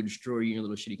signing this, I'm gonna destroy you, your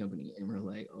little shitty company." And we're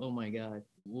like, "Oh my God.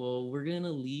 Well, we're gonna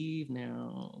leave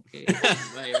now." Okay.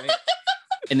 right.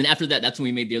 And then after that, that's when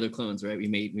we made the other clones, right? We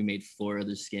made 4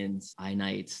 other skins, Eye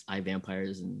Knights, Eye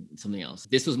Vampires, and something else.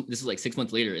 This was like 6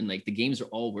 months later, and like the games are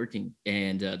all working,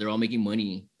 and they're all making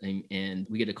money. And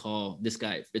we get a call. This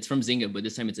guy, it's from Zynga, but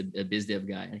this time it's a biz dev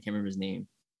guy. I can't remember his name.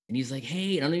 And he's like,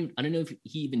 "Hey," I don't know if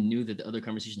he even knew that the other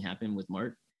conversation happened with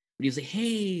Mark. But he was like,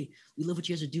 "Hey, we love what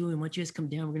you guys are doing. Why don't you guys come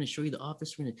down? We're gonna show you the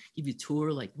office. We're gonna give you a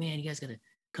tour. Like, man, you guys gotta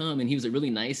come." And he was like really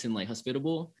nice and like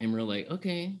hospitable. And we're like,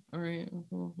 "Okay, all right,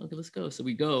 okay, let's go." So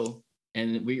we go,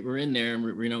 and we're in there, and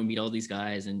we meet all these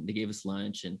guys, and they gave us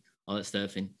lunch and all that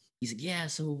stuff. And he's like, "Yeah,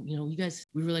 so you guys,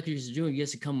 we really like what you guys are doing. You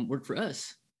guys should come work for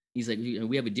us." He's like,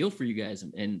 "We have a deal for you guys,"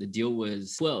 and the deal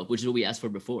was 12, which is what we asked for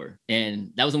before.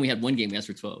 And that was when we had one game. We asked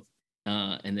for 12.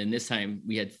 And then this time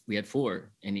we had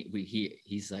 4, and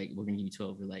he's like, "We're gonna give you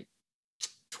 12." We're like,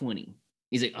 20.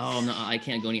 He's like, "Oh no, I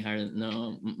can't go any higher than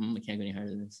I can't go any higher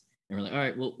than this." And we're like, "All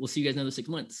right, well, we'll see you guys another 6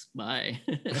 months. Bye."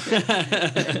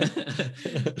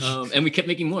 And we kept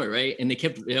making more, right? And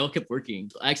they all kept working.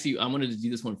 Actually, I wanted to do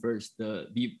this one first.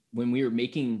 When we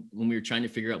were trying to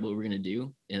figure out what we were gonna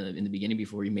do in the beginning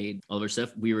before we made all of our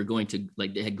stuff, we were going to,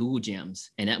 like, they had Google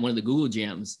Jams, and at one of the Google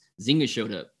Jams, Zynga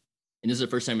showed up, and this is the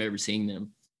first time I ever seeing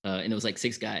them. And it was like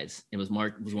 6 guys. It was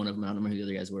Mark was one of them. I don't remember who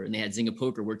the other guys were. And they had Zynga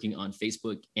Poker working on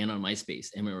Facebook and on MySpace.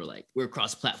 And we were like, we're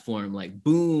cross-platform, like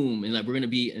boom. And like, we're going to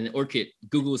be in Orkut.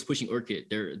 Google was pushing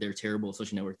Orkut, their terrible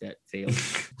social network that failed.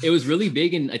 It was really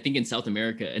big I think in South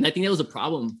America. And I think that was a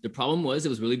problem. The problem was it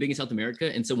was really big in South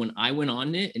America. And so when I went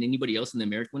on it and anybody else in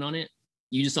America went on it,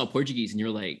 you just saw Portuguese and you're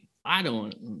like, I'm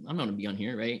not going to be on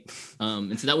here, right?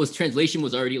 And so that was, translation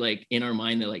was already like in our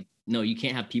mind that like, no, you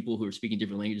can't have people who are speaking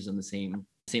different languages on the same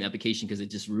application, because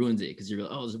it just ruins it. Because you're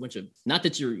like, oh, there's a bunch of, not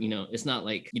that you're, it's not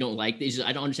like you don't like this.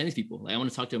 I don't understand these people. Like, I want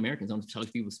to talk to Americans. I want to talk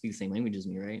to people who speak the same language as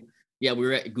me, right? Yeah, we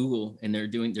were at Google, and they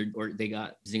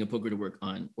got Zynga Poker to work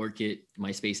on Orkut,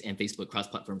 MySpace, and Facebook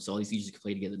cross-platform. So all these users could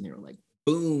play together, and they were like,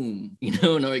 boom,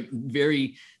 and like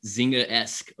very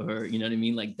Zynga-esque, or you know what I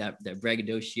mean, like that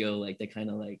braggadocio, like that kind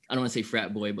of like, I don't want to say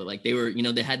frat boy, but like they were,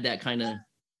 they had that kind of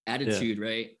attitude, yeah.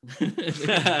 Right?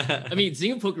 I mean,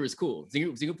 Zynga Poker was cool.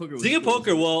 Zynga Poker was cool.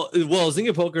 Poker, well,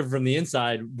 Zynga Poker from the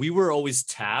inside, we were always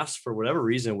tasked for whatever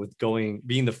reason with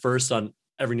being the first on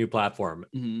every new platform.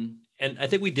 Mm-hmm. And I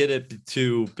think we did it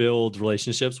to build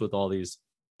relationships with all these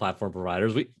platform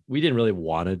providers. We didn't really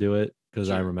want to do it, because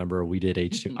sure. I remember we did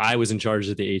HTML. I was in charge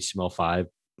of the HTML5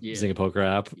 Zynga Poker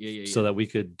app, so that we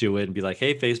could do it and be like,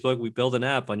 "Hey, Facebook, we built an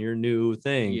app on your new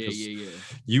thing.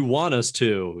 You want us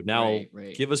to now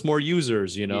right. Give us more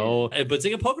users, But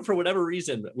Zynga Poker, for whatever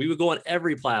reason, we would go on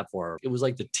every platform. It was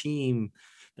like the team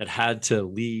that had to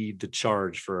lead the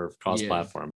charge for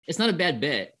cross-platform. It's not a bad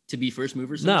bet to be first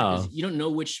mover. No, you don't know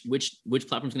which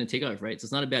platform's going to take off, right? So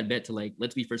it's not a bad bet to like,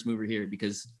 let's be first mover here,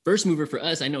 because first mover for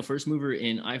us, I know first mover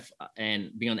in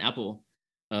and being on Apple,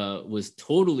 was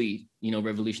totally,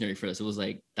 revolutionary for us. It was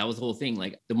like, that was the whole thing.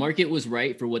 Like the market was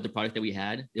right for what the product that we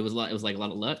had. It was like a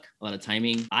lot of luck, a lot of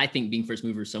timing. I think being first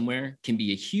mover somewhere can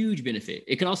be a huge benefit.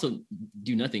 It can also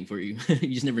do nothing for you.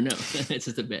 You just never know. It's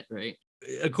just a bet, right?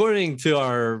 According to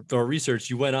our research,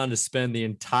 you went on to spend the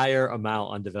entire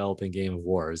amount on developing Game of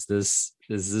War. Is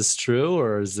this true,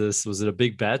 or was it a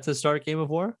big bet to start Game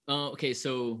of War? Okay,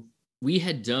 so we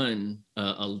had done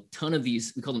a ton of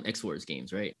these. We call them X Wars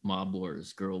games, right? Mob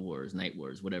Wars, Girl Wars, Night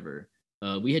Wars, whatever.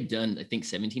 We had done, I think,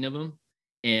 17 of them.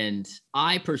 And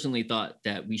I personally thought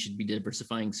that we should be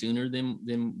diversifying sooner than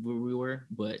where we were,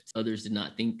 but others did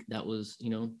not think that was,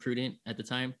 prudent at the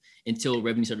time until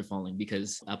revenue started falling,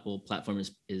 because Apple platform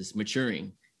is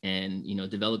maturing, and,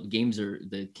 developed games are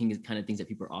the kind of things that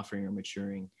people are offering are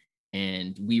maturing.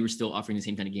 And we were still offering the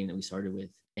same kind of game that we started with.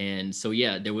 And so,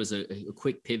 yeah, there was a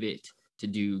quick pivot to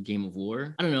do Game of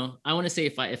War. I don't know. I want to say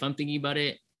if I'm thinking about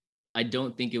it, I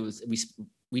don't think it was,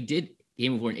 we did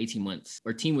Game of War in 18 months.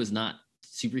 Our team was not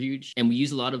super huge, and we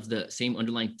use a lot of the same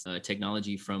underlying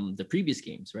technology from the previous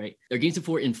games, right? Our Games of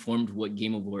War informed what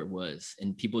Game of War was,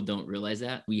 and people don't realize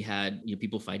that. We had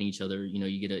people fighting each other.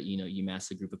 You get you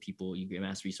mass a group of people, you get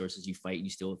mass resources, you fight, you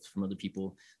steal from other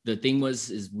people. The thing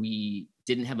is we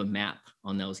didn't have a map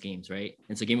on those games, right?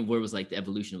 And so Game of War was like the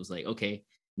evolution. It was like, okay,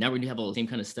 now we're gonna have all the same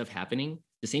kind of stuff happening,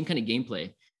 the same kind of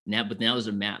gameplay. But now there's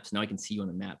a map. So now I can see you on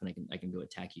a map, and I can go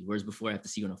attack you. Whereas before I have to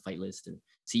see you on a fight list and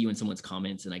see you in someone's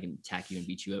comments, and I can attack you and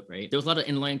beat you up, right? There was a lot of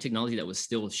underlying technology that was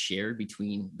still shared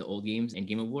between the old games and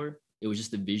Game of War. It was just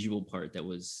the visual part that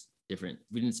was different.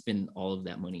 We didn't spend all of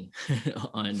that money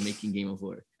on making Game of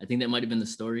War. I think that might have been the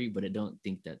story, but I don't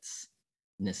think that's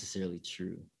necessarily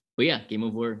true. But yeah, Game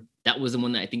of War, that was the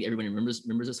one that I think everybody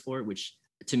remembers us for, which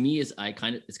to me it's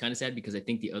kind of sad, because I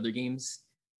think the other games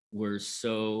were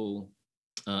so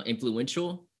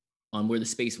influential on where the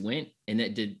space went, and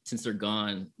since they're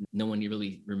gone, no one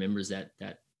really remembers that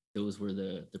those were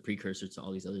the precursors to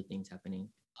all these other things happening.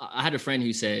 I had a friend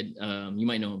who said, you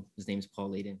might know him, his name's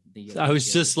Paul Layden. I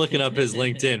was just looking up his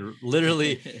LinkedIn,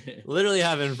 literally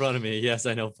have it in front of me. Yes,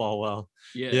 I know Paul well.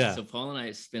 Yeah. So Paul and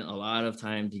I spent a lot of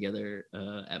time together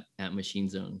at Machine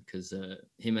Zone, because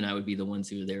him and I would be the ones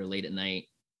who were there late at night.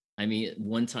 I mean,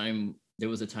 there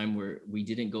was a time where we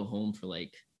didn't go home for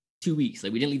like 2 weeks.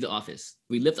 Like we didn't leave the office.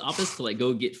 We left the office to like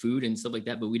go get food and stuff like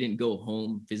that, but we didn't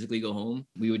physically go home.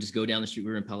 We would just go down the street.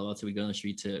 We were in Palo Alto. We'd go down the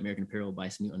street to American Apparel, buy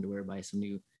some new underwear, buy some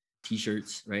new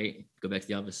t-shirts, right? Go back to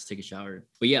the office, take a shower.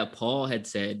 But yeah, Paul had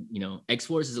said, X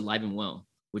Force is alive and well,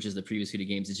 which is the previous video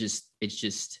games. It's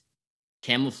just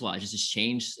camouflage. It's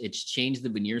changed the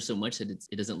veneer so much that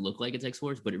it doesn't look like it's X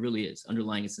Force, but it really is.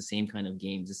 Underlying, it's the same kind of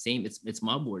games. It's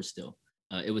Mob Wars still.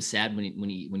 It was sad when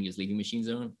he was leaving Machine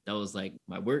Zone. That was like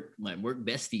my work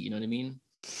bestie. You know what I mean?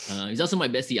 He's also my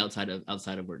bestie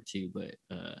outside of work too. But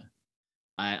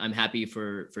I'm happy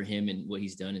for him and what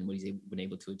he's done and what he's been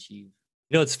able to achieve.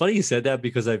 It's funny you said that,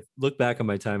 because I look back on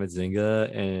my time at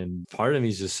Zynga, and part of me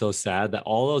is just so sad that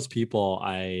all those people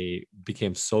I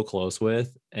became so close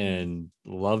with and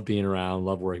love being around,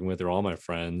 love working with, they're all my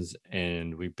friends,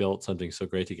 and we built something so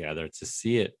great together. To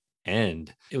see it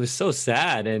end, it was so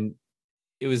sad. And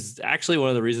it was actually one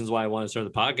of the reasons why I wanted to start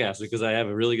the podcast, because I have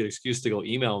a really good excuse to go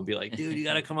email and be like, dude, you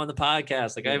got to come on the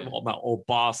podcast. Like I have all my old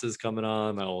bosses coming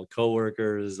on, my old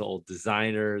coworkers, old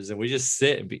designers, and we just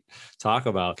sit and talk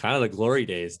about kind of the glory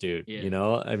days, dude.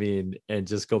 Yeah. I mean, and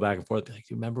just go back and forth. Like,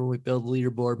 remember when we built the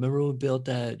leaderboard? Remember when we built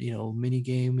that, mini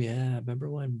game? Yeah. Remember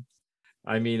when?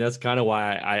 I mean, that's kind of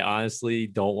why I honestly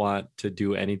don't want to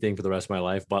do anything for the rest of my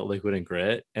life but Liquid and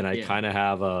Grit. And I kind of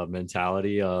have a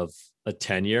mentality of a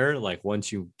tenure. Like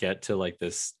once you get to like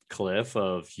this cliff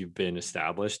of you've been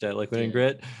established at Liquid and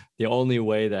Grit, the only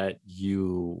way that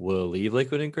you will leave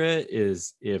Liquid and Grit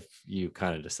is if you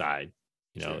kind of decide,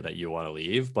 that you want to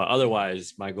leave. But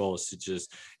otherwise, my goal is to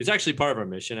it's actually part of our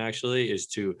mission actually, is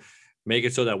to make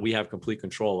it so that we have complete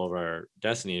control over our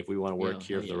destiny. If we want to work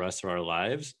here for the rest of our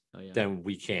lives, then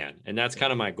we can. And that's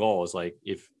kind of my goal, is like,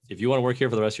 if you want to work here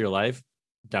for the rest of your life,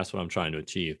 that's what I'm trying to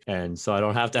achieve. And so I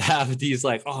don't have to have these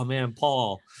like, oh man,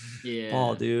 Paul,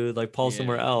 dude, like Paul's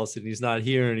somewhere else and he's not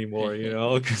here anymore,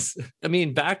 because I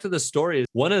mean, back to the story.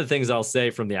 One of the things I'll say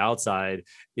from the outside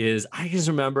is I just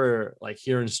remember like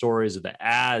hearing stories of the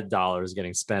ad dollars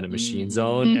getting spent at Machine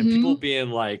Zone and people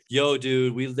being like, yo,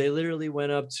 dude, they literally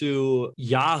went up to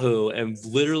Yahoo and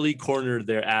literally cornered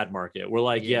their ad market. We're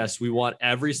like, yes, we want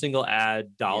every single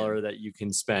ad dollar that you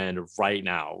can spend right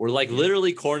now. We're like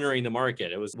literally cornering the market.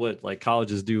 It was what like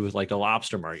colleges do with like the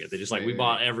lobster market. They just like, we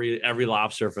bought every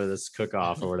lobster for this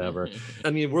cook-off or whatever.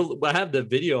 I mean, I have the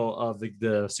video of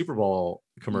the Super Bowl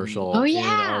commercial in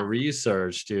our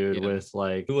research, dude, with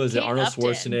like, who was it? Arnold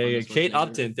Schwarzenegger, Kate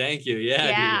Upton. Thank you.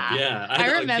 Yeah. Dude. Yeah.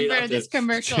 I remember this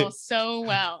commercial so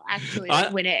well, actually,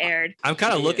 when it aired. I'm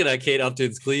kind of looking at Kate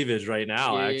Upton's cleavage right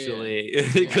now, actually,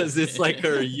 because it's like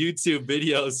her YouTube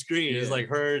video screen. It's like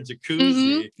her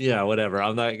jacuzzi. Yeah, whatever.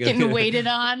 I'm not getting waited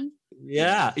on.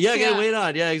 Yeah, getting waited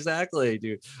on. Yeah, exactly,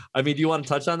 dude. I mean, do you want to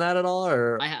touch on that at all?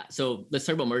 Or so let's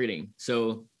talk about marketing.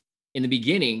 So in the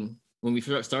beginning, when we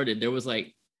first started, there was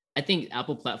like, I think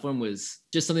Apple platform was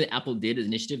just something that Apple did as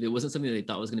an initiative. It wasn't something that they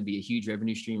thought was going to be a huge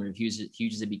revenue stream or huge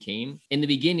as it became. In the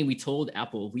beginning, we told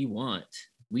Apple, we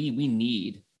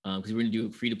need, because we're going to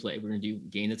do free to play. We're going to do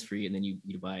game that's free, and then you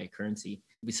buy currency.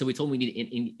 So we told them we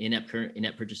need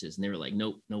in-app purchases, and they were like,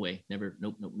 nope, no way, never,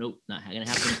 nope, not going to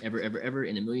happen ever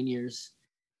in a million years.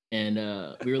 And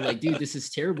we were like, dude, this is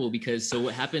terrible, because so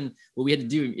what we had to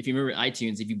do, if you remember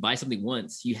iTunes, if you buy something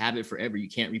once, you have it forever. You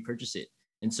can't repurchase it.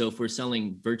 And so if we're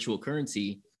selling virtual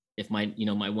currency, if my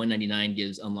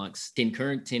 $199 unlocks 10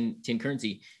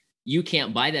 currency, you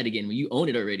can't buy that again when you own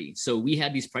it already. So we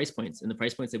had these price points, and the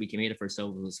price points that we made it for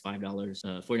ourselves was $5,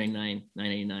 $4.99,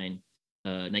 $9.99,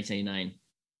 $19.99,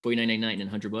 $49.99,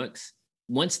 and $100.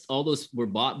 Once all those were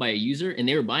bought by a user and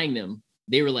they were buying them,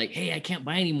 they were like, hey, I can't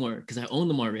buy anymore because I own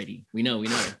them already. We know.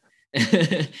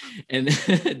 And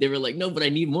they were like, no, but I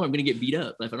need more. I'm going to get beat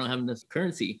up if I don't have enough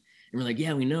currency. And we're like,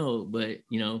 yeah, we know, but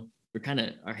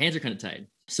our hands are kind of tied.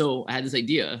 So I had this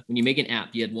idea: when you make an app,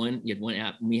 you had one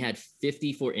app, and we had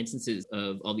 54 instances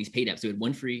of all these paid apps. So we had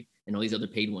one free and all these other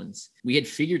paid ones. We had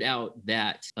figured out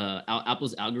that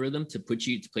Apple's algorithm to place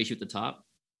you at the top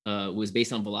was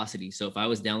based on velocity. So if I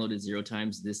was downloaded 0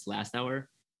 times this last hour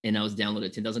and I was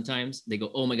downloaded 10,000 times, they go,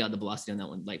 oh my God, the velocity on that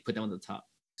one, like put that one at the top.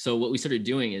 So what we started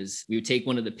doing is we would take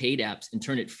one of the paid apps and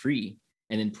turn it free,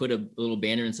 and then put a little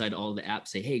banner inside all of the apps,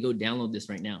 say, hey, go download this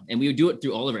right now. And we would do it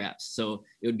through all of our apps. So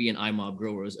it would be an iMob,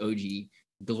 Grow Wars, OG,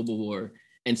 Global War.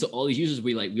 And so all these users would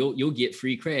be like, you'll get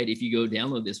free cred if you go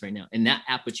download this right now. And that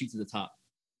app puts you to the top.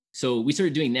 So we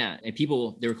started doing that. And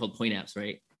they were called point apps,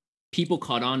 right? People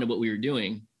caught on to what we were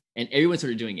doing, and everyone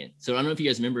started doing it. So I don't know if you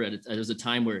guys remember, there was a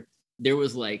time where there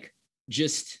was like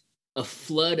just a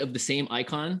flood of the same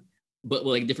icon, but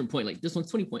like a different point. Like this one's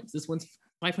 20 points. This one's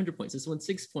 500 points. This one's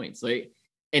 6 points, right?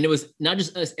 And it was not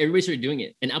just us, everybody started doing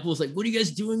it. And Apple was like, what are you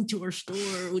guys doing to our store?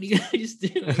 What are you guys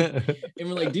doing? And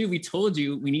we're like, dude, we told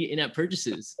you we need in-app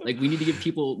purchases. Like, we need to give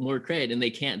people more cred, and they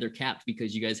can't. They're capped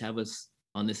because you guys have us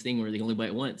on this thing where they can only buy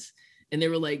it once. And they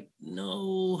were like,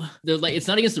 no. They're like, it's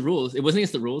not against the rules. It wasn't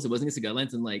against the rules. It wasn't against the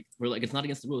guidelines. And like, we're like, it's not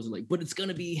against the rules. We're like, but it's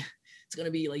gonna be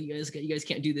like, you guys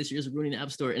can't do this. You're just ruining the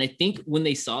App Store. And I think when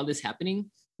they saw this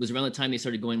happening was around the time they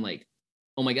started going like,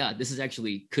 oh my God, this is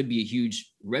actually could be a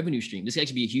huge revenue stream. This could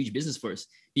actually be a huge business for us.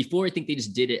 Before, I think they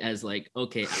just did it as like,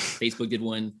 okay, Facebook did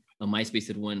one, MySpace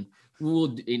did one.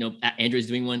 Android's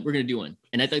doing one. We're gonna do one.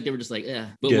 And I thought they were just like, yeah.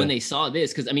 But when they saw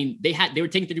this, because I mean, they were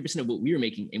taking 30% of what we were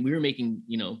making, and we were making,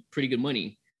 pretty good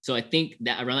money. So I think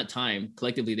that around that time,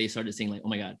 collectively, they started saying like, oh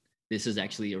my God, this is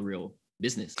actually a real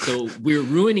business. So we're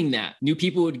ruining that. New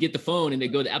people would get the phone and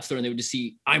they'd go to the App Store and they would just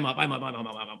see I'm up. And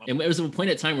there was a point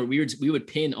at time where we would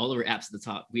pin all of our apps at the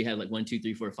top. We had like 1, 2,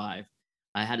 3, 4, 5.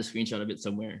 I had a screenshot of it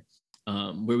somewhere,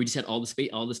 where we just had all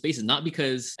the spaces. Not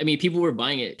because people were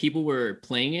buying it, people were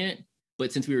playing it,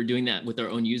 but since we were doing that with our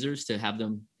own users to have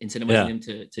them incentivizing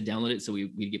them to download it, so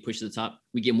we get pushed to the top.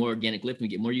 We get more organic lift, and we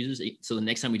get more users. So the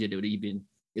next time we did it,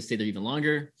 it stayed there even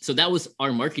longer. So that was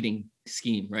our marketing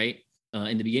scheme, right?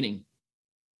 In the beginning.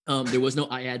 There was no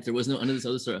iAds. There was no none of this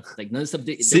other stuff. Like none of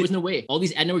this stuff. There was no way. All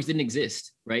these ad networks didn't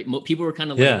exist, right? People were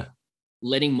kind of like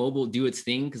letting mobile do its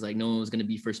thing because like no one was going to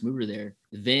be first mover there.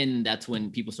 Then that's when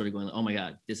people started going, oh my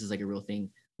God, this is like a real thing.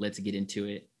 Let's get into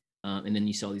it. And then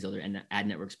you saw these other ad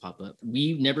networks pop up.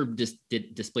 We never just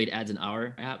displayed ads in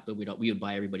our app, but we would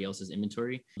buy everybody else's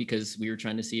inventory because we were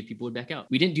trying to see if people would back out.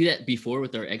 We didn't do that before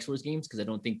with our X-Wars games because I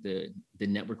don't think the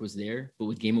network was there. But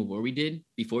with Game of War, we did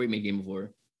before we made Game of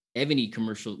War. Ebony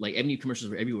commercials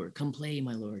were everywhere. Come play,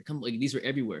 my lord. Come, like these were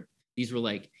everywhere. These were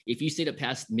like, if you stayed up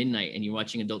past midnight and you're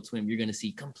watching Adult Swim, you're gonna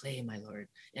see "Come play, my lord."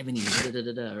 Ebony,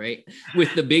 right?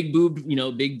 With the big boob,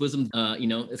 big bosom.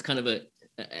 It's kind of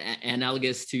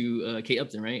analogous to Kate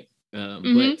Upton, right?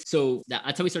 But so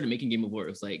that's how we started making Game of War.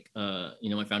 It was like,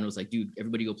 my founder was like, dude,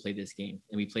 everybody go play this game,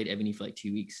 and we played Ebony for like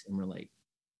 2 weeks, and we're like,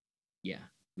 yeah.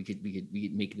 We could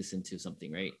make this into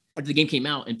something, right? After the game came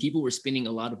out and people were spending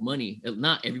a lot of money,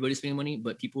 not everybody's spending money,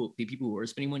 but people who were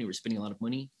spending money were spending a lot of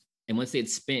money. And once they had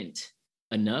spent,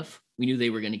 enough, we knew they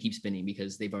were going to keep spending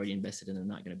because they've already invested and they're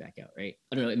not going to back out, right?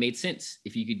 I don't know. It made sense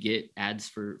if you could get ads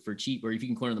for cheap, or if you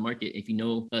can corner the market. If you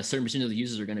know a certain percent of the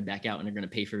users are going to back out and they're going to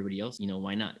pay for everybody else,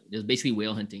 why not? It was basically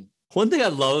whale hunting. One thing I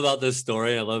love about this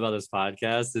story, I love about this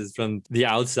podcast, is from the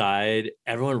outside,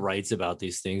 everyone writes about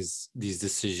these things, these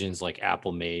decisions like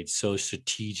Apple made so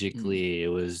strategically. It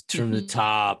was from the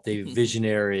top, they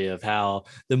visionary of how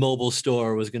the mobile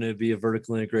store was going to be a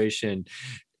vertical integration.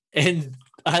 And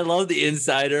I love the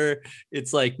insider.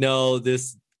 It's like, no,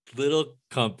 this little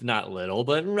not little,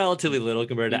 but relatively little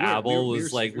compared to Apple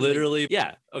was like literally,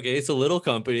 yeah. Okay. It's a little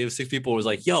company of 6 people was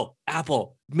like, yo,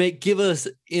 Apple, give us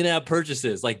in-app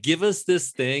purchases, like give us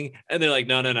this thing. And they're like,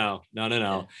 no.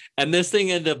 Yeah. And this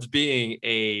thing ended up being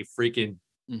a freaking,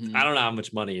 I don't know how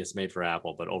much money is made for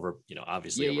Apple, but over,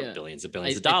 obviously over billions and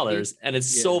billions of dollars. And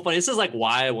it's so funny. This is like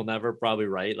why I will never probably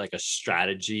write like a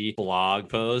strategy blog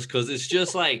post. Cause it's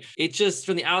just like,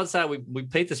 from the outside, we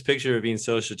paint this picture of being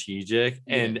so strategic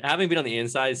and having been on the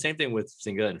inside, same thing with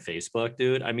Zynga and Facebook,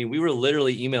 dude. I mean, we were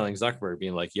literally emailing Zuckerberg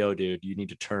being like, yo, dude, you need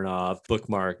to turn off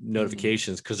bookmark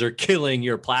notifications because they're killing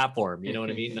your platform. You know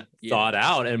what I mean? Thought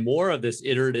out, and more of this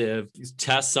iterative,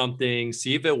 test something,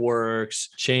 see if it works,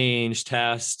 change,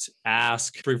 test,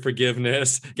 ask for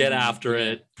forgiveness, get after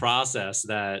it process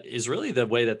that is really the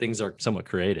way that things are somewhat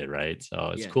created, right?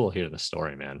 So it's cool hearing the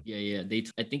story, man.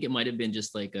 I think it might have been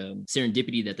just like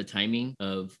serendipity that the timing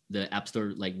of the App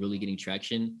Store like really getting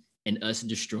traction and us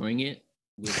destroying it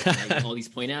with like, all these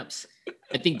point apps.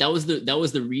 I think that was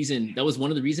the reason. That was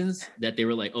one of the reasons that they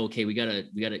were like, okay, we gotta,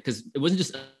 because it wasn't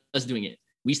just us doing it.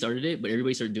 We started it, but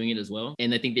everybody started doing it as well.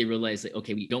 And I think they realized like,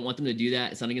 okay, we don't want them to do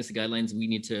that. It's not against the guidelines. We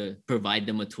need to provide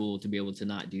them a tool to be able to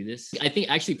not do this. I think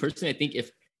actually personally, I think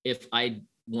if I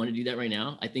want to do that right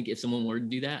now, I think if someone were to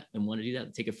do that and want to do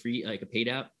that, take a free, like a paid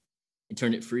app and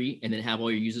turn it free and then have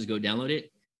all your users go download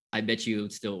it, I bet you it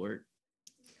would still work.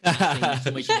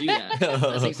 Someone should do that.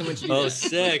 I think someone should do that.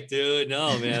 Sick, dude.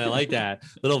 No, man, I like that.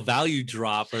 Little value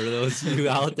drop for those of you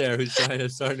out there who's trying to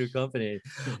start a new company.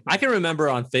 I can remember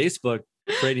on Facebook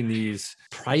creating these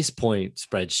price point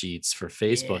spreadsheets for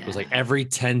Facebook. It was like every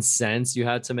 10 cents you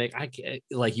had to make.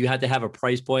 You had to have a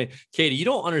price point. Katie, you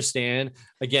don't understand.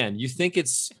 Again, you think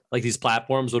it's like these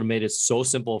platforms would have made it so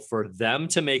simple for them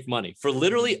to make money, for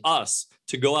literally us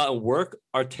to go out and work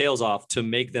our tails off to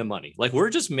make them money. Like we're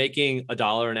just making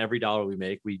 $1, and every dollar we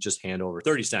make, we just hand over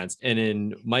 30 cents. And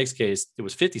in Mike's case, it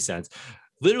was 50 cents.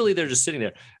 Literally, they're just sitting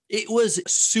there. It was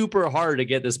super hard to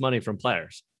get this money from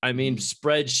players. I mean,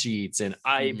 spreadsheets and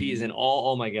IAPs and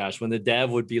all, oh my gosh, when the dev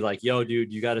would be like, yo,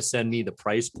 dude, you got to send me the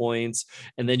price points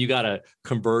and then you got to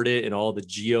convert it in all the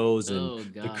geos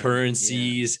and the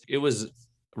currencies. It was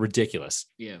ridiculous.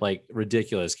 Like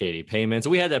ridiculous, Katie. Payments.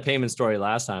 We had that payment story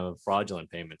last time of fraudulent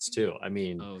payments too. I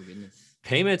mean,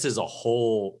 payments is a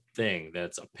whole thing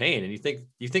that's a pain. And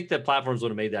you think that platforms would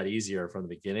have made that easier from the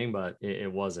beginning, but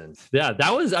it wasn't. Yeah,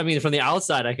 that was, I mean, from the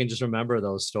outside, I can just remember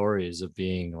those stories of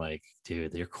being like,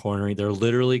 dude, they're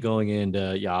literally going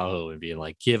into Yahoo and being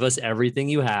like, give us everything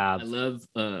you have. I love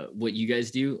what you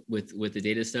guys do with the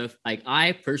data stuff. Like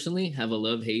I personally have a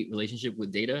love-hate relationship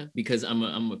with data because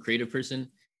I'm a creative person.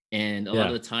 And a lot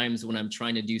of the times when I'm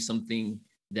trying to do something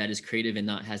that is creative and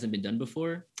hasn't been done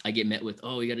before, I get met with,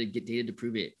 oh, you got to get data to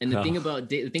prove it. And the thing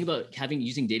about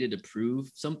using data to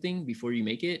prove something before you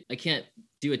make it, I can't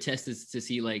do a test to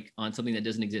see like on something that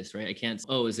doesn't exist, right? I can't,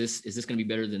 is this going to be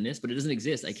better than this? But it doesn't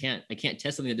exist. I can't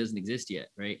test something that doesn't exist yet,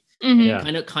 right?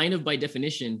 Kind of by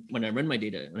definition, when I run my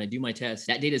data, when I do my test,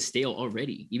 that data is stale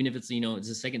already. Even if it's, it's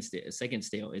a second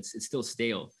stale, it's still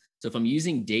stale. So if I'm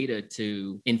using data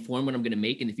to inform what I'm going to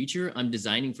make in the future, I'm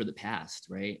designing for the past,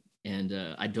 right? And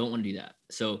I don't want to do that.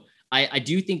 So I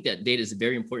do think that data is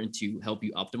very important to help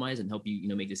you optimize and help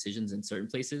you, make decisions in certain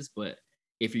places. But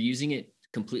if you're using it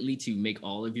completely to make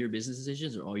all of your business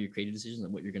decisions or all your creative decisions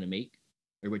on what you're going to make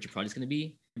or what your product's going to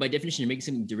be, by definition, you're making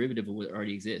something derivative of what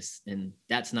already exists. And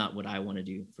that's not what I want to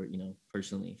do for,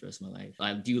 personally for the rest of my life.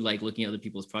 I do like looking at other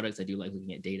people's products. I do like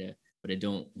looking at data, but I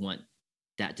don't want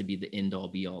that to be the end all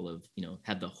be all of,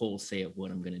 have the whole say of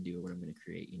what I'm going to do or what I'm going to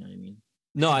create. You know what I mean?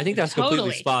 No, I think that's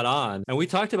completely spot on. And we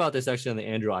talked about this actually on the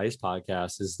Andrew Ice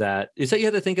podcast, is that you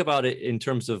have to think about it in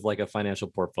terms of like a financial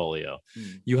portfolio.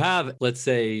 You have, let's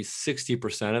say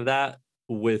 60% of that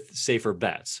with safer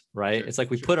bets, right? Sure, it's like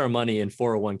we put our money in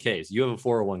 401ks. You have a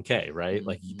 401k, right?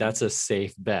 Like that's a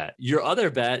safe bet. Your other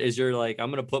bet is you're like,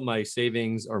 I'm going to put my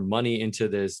savings or money into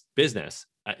this business.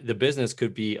 the business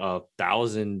could be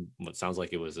 1,000, what sounds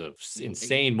like it was a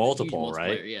insane A huge multiple,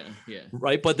 right? multiplier, yeah.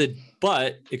 Right. But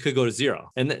it could go to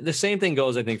zero. And the same thing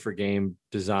goes, I think, for game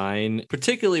design,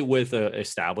 particularly with an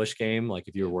established game. Like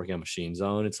if you were working on Machine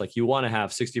Zone, it's like you want to have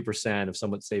 60% of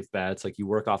somewhat safe bets. Like you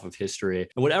work off of history,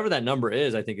 and whatever that number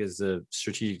is, I think is a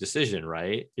strategic decision,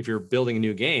 right? If you're building a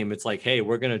new game, it's like, hey,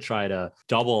 we're going to try to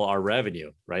double our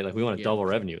revenue, right? Like we want to double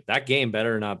revenue. That game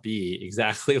better not be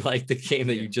exactly like the game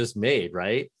that you just made,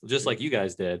 right? Just like you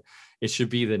guys did. It should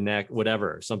be the next,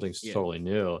 whatever, something's totally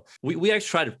new. We actually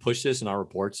try to push this in our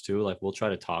reports too. Like we'll try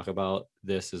to talk about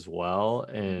this as well.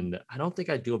 And I don't think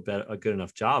I do a good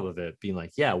enough job of it being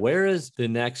like, yeah, where is the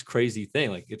next crazy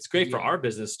thing? Like it's great for our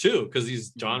business too, because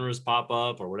these genres pop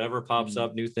up or whatever pops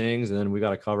up, new things, and then we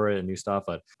got to cover it and new stuff.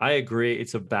 But I agree.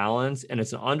 It's a balance and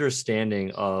it's an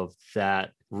understanding of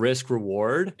that risk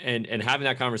reward and having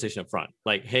that conversation up front.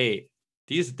 Like, hey,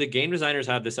 the game designers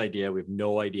have this idea. We have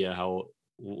no idea how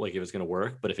like it was going to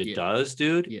work, but if it does,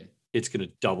 dude, it's going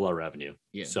to double our revenue.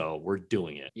 So we're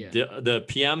doing it. The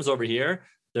PMs over here,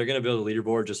 they're going to build a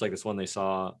leaderboard just like this one they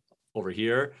saw over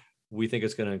here. We think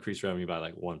it's going to increase revenue by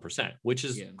like 1%, which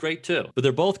is great too. But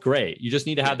they're both great. You just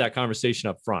need to have that conversation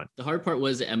up front. The hard part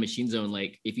was at Machine Zone,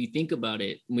 like if you think about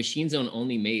it, Machine Zone we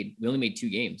only made 2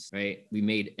 games, right? We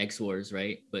made X Wars,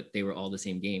 right? But they were all the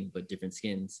same game, but different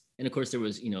skins. And of course there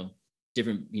was,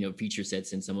 different, feature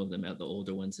sets in some of them, the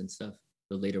older ones and stuff,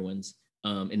 the later ones,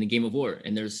 in the Game of War.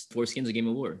 And there's 4 skins of Game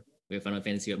of War. We have Final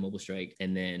Fantasy, Mobile Strike,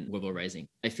 and then World War Rising.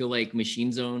 I feel like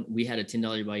Machine Zone, we had a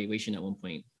 $10 valuation at one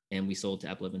point, and we sold to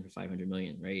AppLovin for $500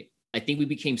 million, right? I think we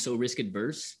became so risk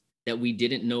adverse that we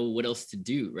didn't know what else to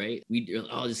do, right?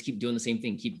 Just keep doing the same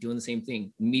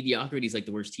thing. Mediocrity is like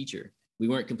the worst teacher. We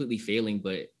weren't completely failing,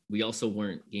 but we also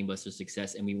weren't Game Buster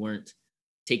success, and we weren't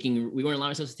allowing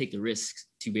ourselves to take the risks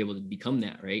to be able to become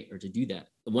that, right? Or to do that.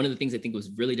 One of the things I think was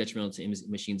really detrimental to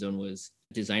Machine Zone was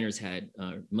designers had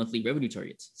monthly revenue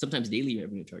targets, sometimes daily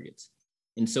revenue targets.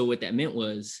 And so what that meant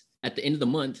was at the end of the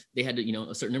month, they had to,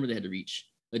 a certain number they had to reach.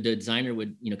 The designer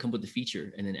would, come up with the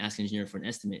feature and then ask an engineer for an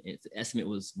estimate. If the estimate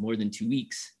was more than 2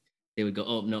 weeks, they would go,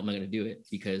 oh, no, I'm not going to do it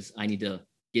because I need to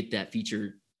get that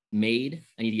feature made.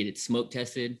 I need to get it smoke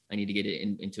tested. I need to get it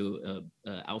into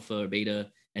alpha or beta.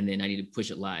 And then I need to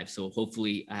push it live. So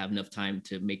hopefully I have enough time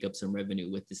to make up some revenue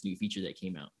with this new feature that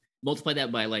came out. Multiply that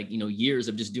by years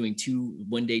of just doing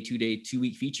 1 day, 2 day, 2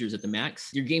 week features at the max.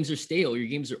 Your games are stale, your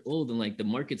games are old, and like the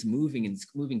market's moving and it's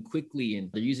moving quickly. And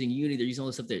they're using Unity, they're using all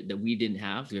the stuff that we didn't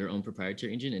have, their own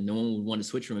proprietary engine. And no one would want to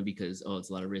switch from it because, it's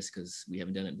a lot of risk because we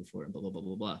haven't done it before and blah, blah, blah,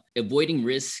 blah, blah. Avoiding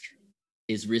risk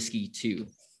is risky too,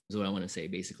 is what I want to say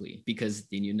basically. Because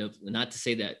then not to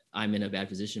say that I'm in a bad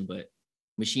position, but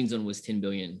Machine Zone was 10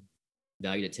 billion,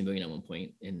 valued at 10 billion at one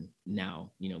point, and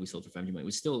now we sold for 500 million. It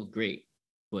was still great,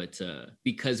 but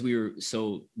because we were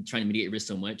so trying to mitigate risk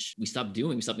so much, we stopped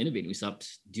innovating, we stopped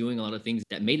doing a lot of things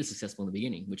that made us successful in the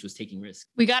beginning, which was taking risk.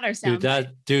 We got our sound.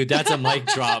 Dude, that's a mic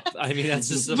drop. I mean, that's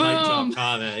just a mic drop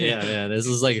comment. Yeah, man, this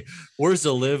is like words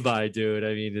to live by, dude.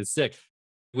 I mean, it's sick.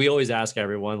 We always ask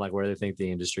everyone like where they think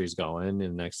the industry is going in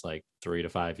the next like 3 to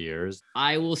 5 years.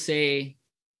 I will say,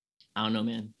 I don't know,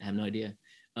 man. I have no idea.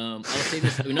 I'll say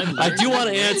this. I do want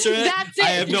to answer it. I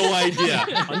have no idea.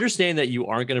 Understand that you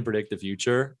aren't going to predict the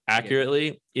future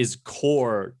accurately is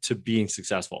core to being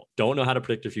successful. Don't know how to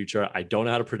predict the future. I don't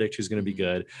know how to predict who's going to be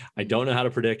good. I don't know how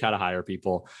to predict how to hire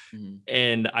people.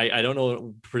 And I don't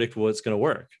know predict what's going to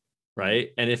work. Right.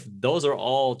 And if those are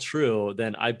all true,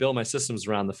 then I build my systems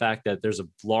around the fact that there's a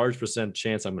large %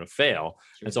 chance I'm going to fail.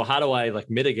 Sure. And so how do I like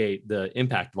mitigate the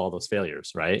impact of all those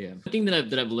failures? Right. Yeah. The thing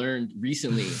that I've learned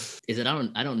recently is that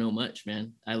I don't know much,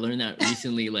 man. I learned that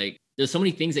recently. Like there's so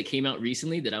many things that came out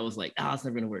recently that I was like, it's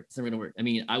never going to work. It's never going to work. I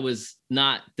mean, I was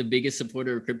not the biggest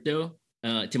supporter of crypto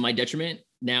to my detriment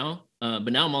now.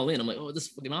 But now I'm all in. I'm like, this is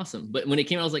fucking awesome. But when it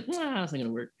came out, I was like, it's not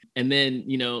gonna work. And then,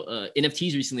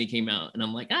 NFTs recently came out and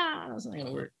I'm like, that's not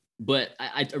gonna work. But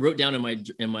I wrote down in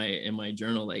my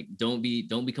journal, like, don't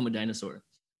become a dinosaur.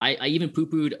 I even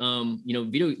poo-pooed,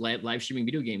 video live streaming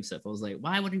video game stuff. I was like,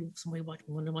 why would somebody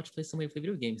want to watch somebody play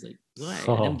video games? Like, why? I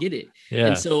don't get it. Yeah.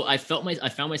 And so I found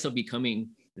myself becoming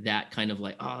that kind of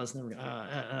like, that's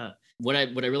never. What I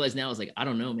realize now is like, I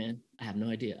don't know, man. I have no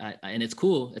idea. And it's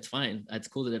cool. It's fine. It's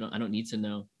cool that I don't need to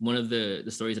know. One of the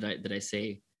stories that I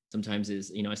say sometimes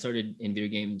is, I started in video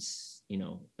games,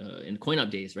 in coin-op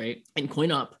days, right? And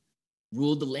coin-op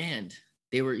ruled the land.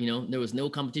 They were, there was no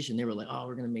competition. They were like,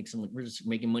 we're just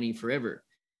making money forever.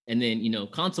 And then,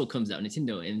 console comes out,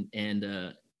 Nintendo,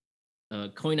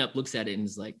 and coin-op looks at it and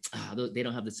is like, they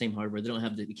don't have the same hardware.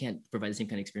 They can't provide the same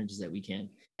kind of experiences that we can.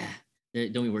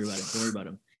 Don't worry about it. Don't worry about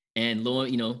them. And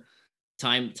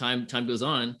time goes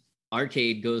on,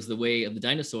 arcade goes the way of the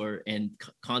dinosaur, and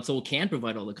console can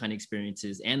provide all the kind of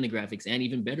experiences and the graphics and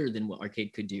even better than what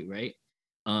arcade could do, right?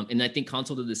 And I think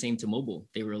console did the same to mobile.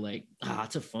 They were like,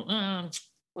 it's a phone.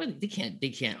 Well, they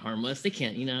can't harm us. They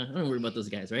can't, I don't worry about those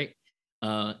guys, right?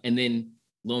 And then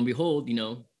lo and behold,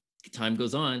 time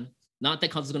goes on. Not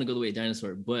that console's going to go the way of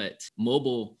dinosaur, but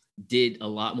mobile did a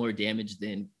lot more damage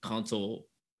than console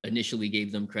initially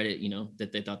gave them credit,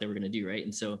 that they thought they were going to do, right?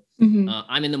 And so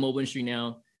I'm in the mobile industry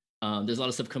now. There's a lot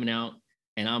of stuff coming out,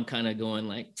 and I'm kind of going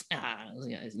like, those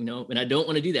guys, and I don't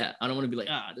want to do that. I don't want to be like,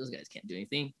 those guys can't do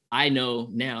anything. I know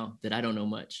now that I don't know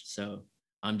much, so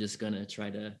I'm just gonna try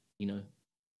to,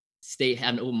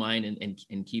 have an open mind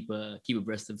and keep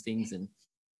abreast of things and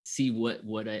see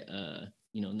what I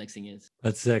next thing is.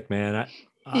 That's sick, man.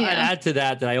 I'd add to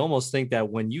that I almost think that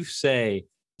when you say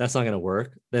that's not going to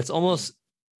work, that's almost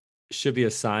should be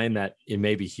a sign that it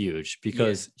may be huge,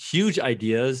 because huge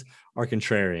ideas are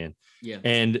contrarian. Yeah.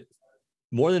 And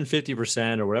more than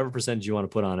 50% or whatever percentage you want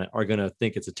to put on it are going to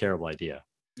think it's a terrible idea.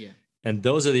 Yeah. And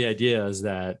those are the ideas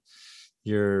that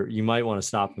you might want to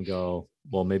stop and go,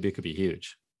 well, maybe it could be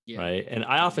huge. Yeah. Right. And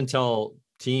I often tell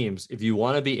teams, if you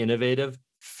want to be innovative,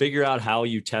 figure out how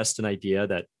you test an idea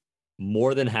that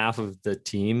more than half of the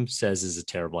team says is a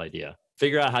terrible idea.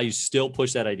 Figure out how you still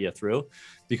push that idea through,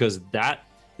 because that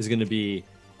is going to be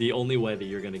the only way that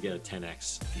you're going to get a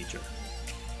 10x feature.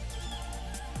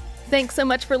 Thanks so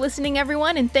much for listening,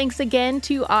 everyone. And thanks again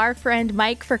to our friend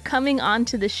Mike for coming on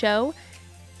to the show.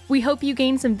 We hope you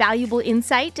gained some valuable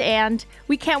insight, and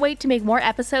we can't wait to make more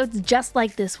episodes just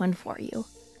like this one for you.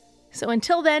 So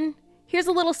until then, here's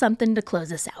a little something to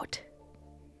close us out.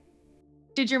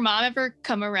 Did your mom ever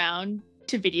come around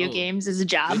to video games as a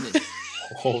job?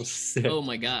 Oh, sick. Oh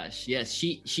my gosh. Yes.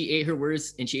 She ate her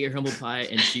words and she ate her humble pie,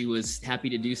 and she was happy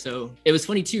to do so. It was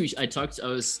funny too. I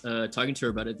was talking to her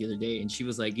about it the other day, and she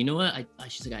was like, you know what?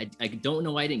 She's like, I don't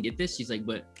know why I didn't get this. She's like,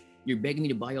 but you're begging me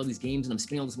to buy all these games and I'm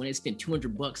spending all this money. I spent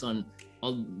 $200 on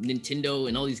all Nintendo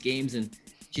and all these games. And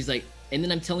she's like, and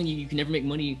then I'm telling you can never make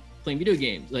money playing video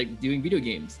games, like doing video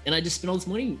games. And I just spent all this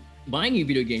money buying you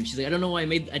video games. She's like, I don't know why I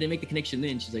didn't make the connection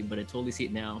then. She's like, but I totally see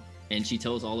it now. And she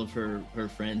tells all of her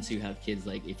friends who have kids,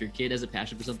 like, if your kid has a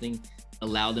passion for something,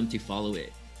 allow them to follow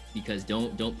it, because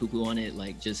don't poo-poo on it.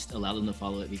 Like, just allow them to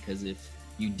follow it, because if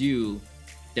you do,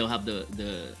 they'll have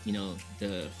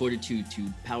the fortitude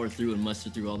to power through and muster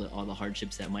through all the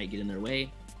hardships that might get in their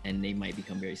way, and they might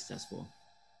become very successful.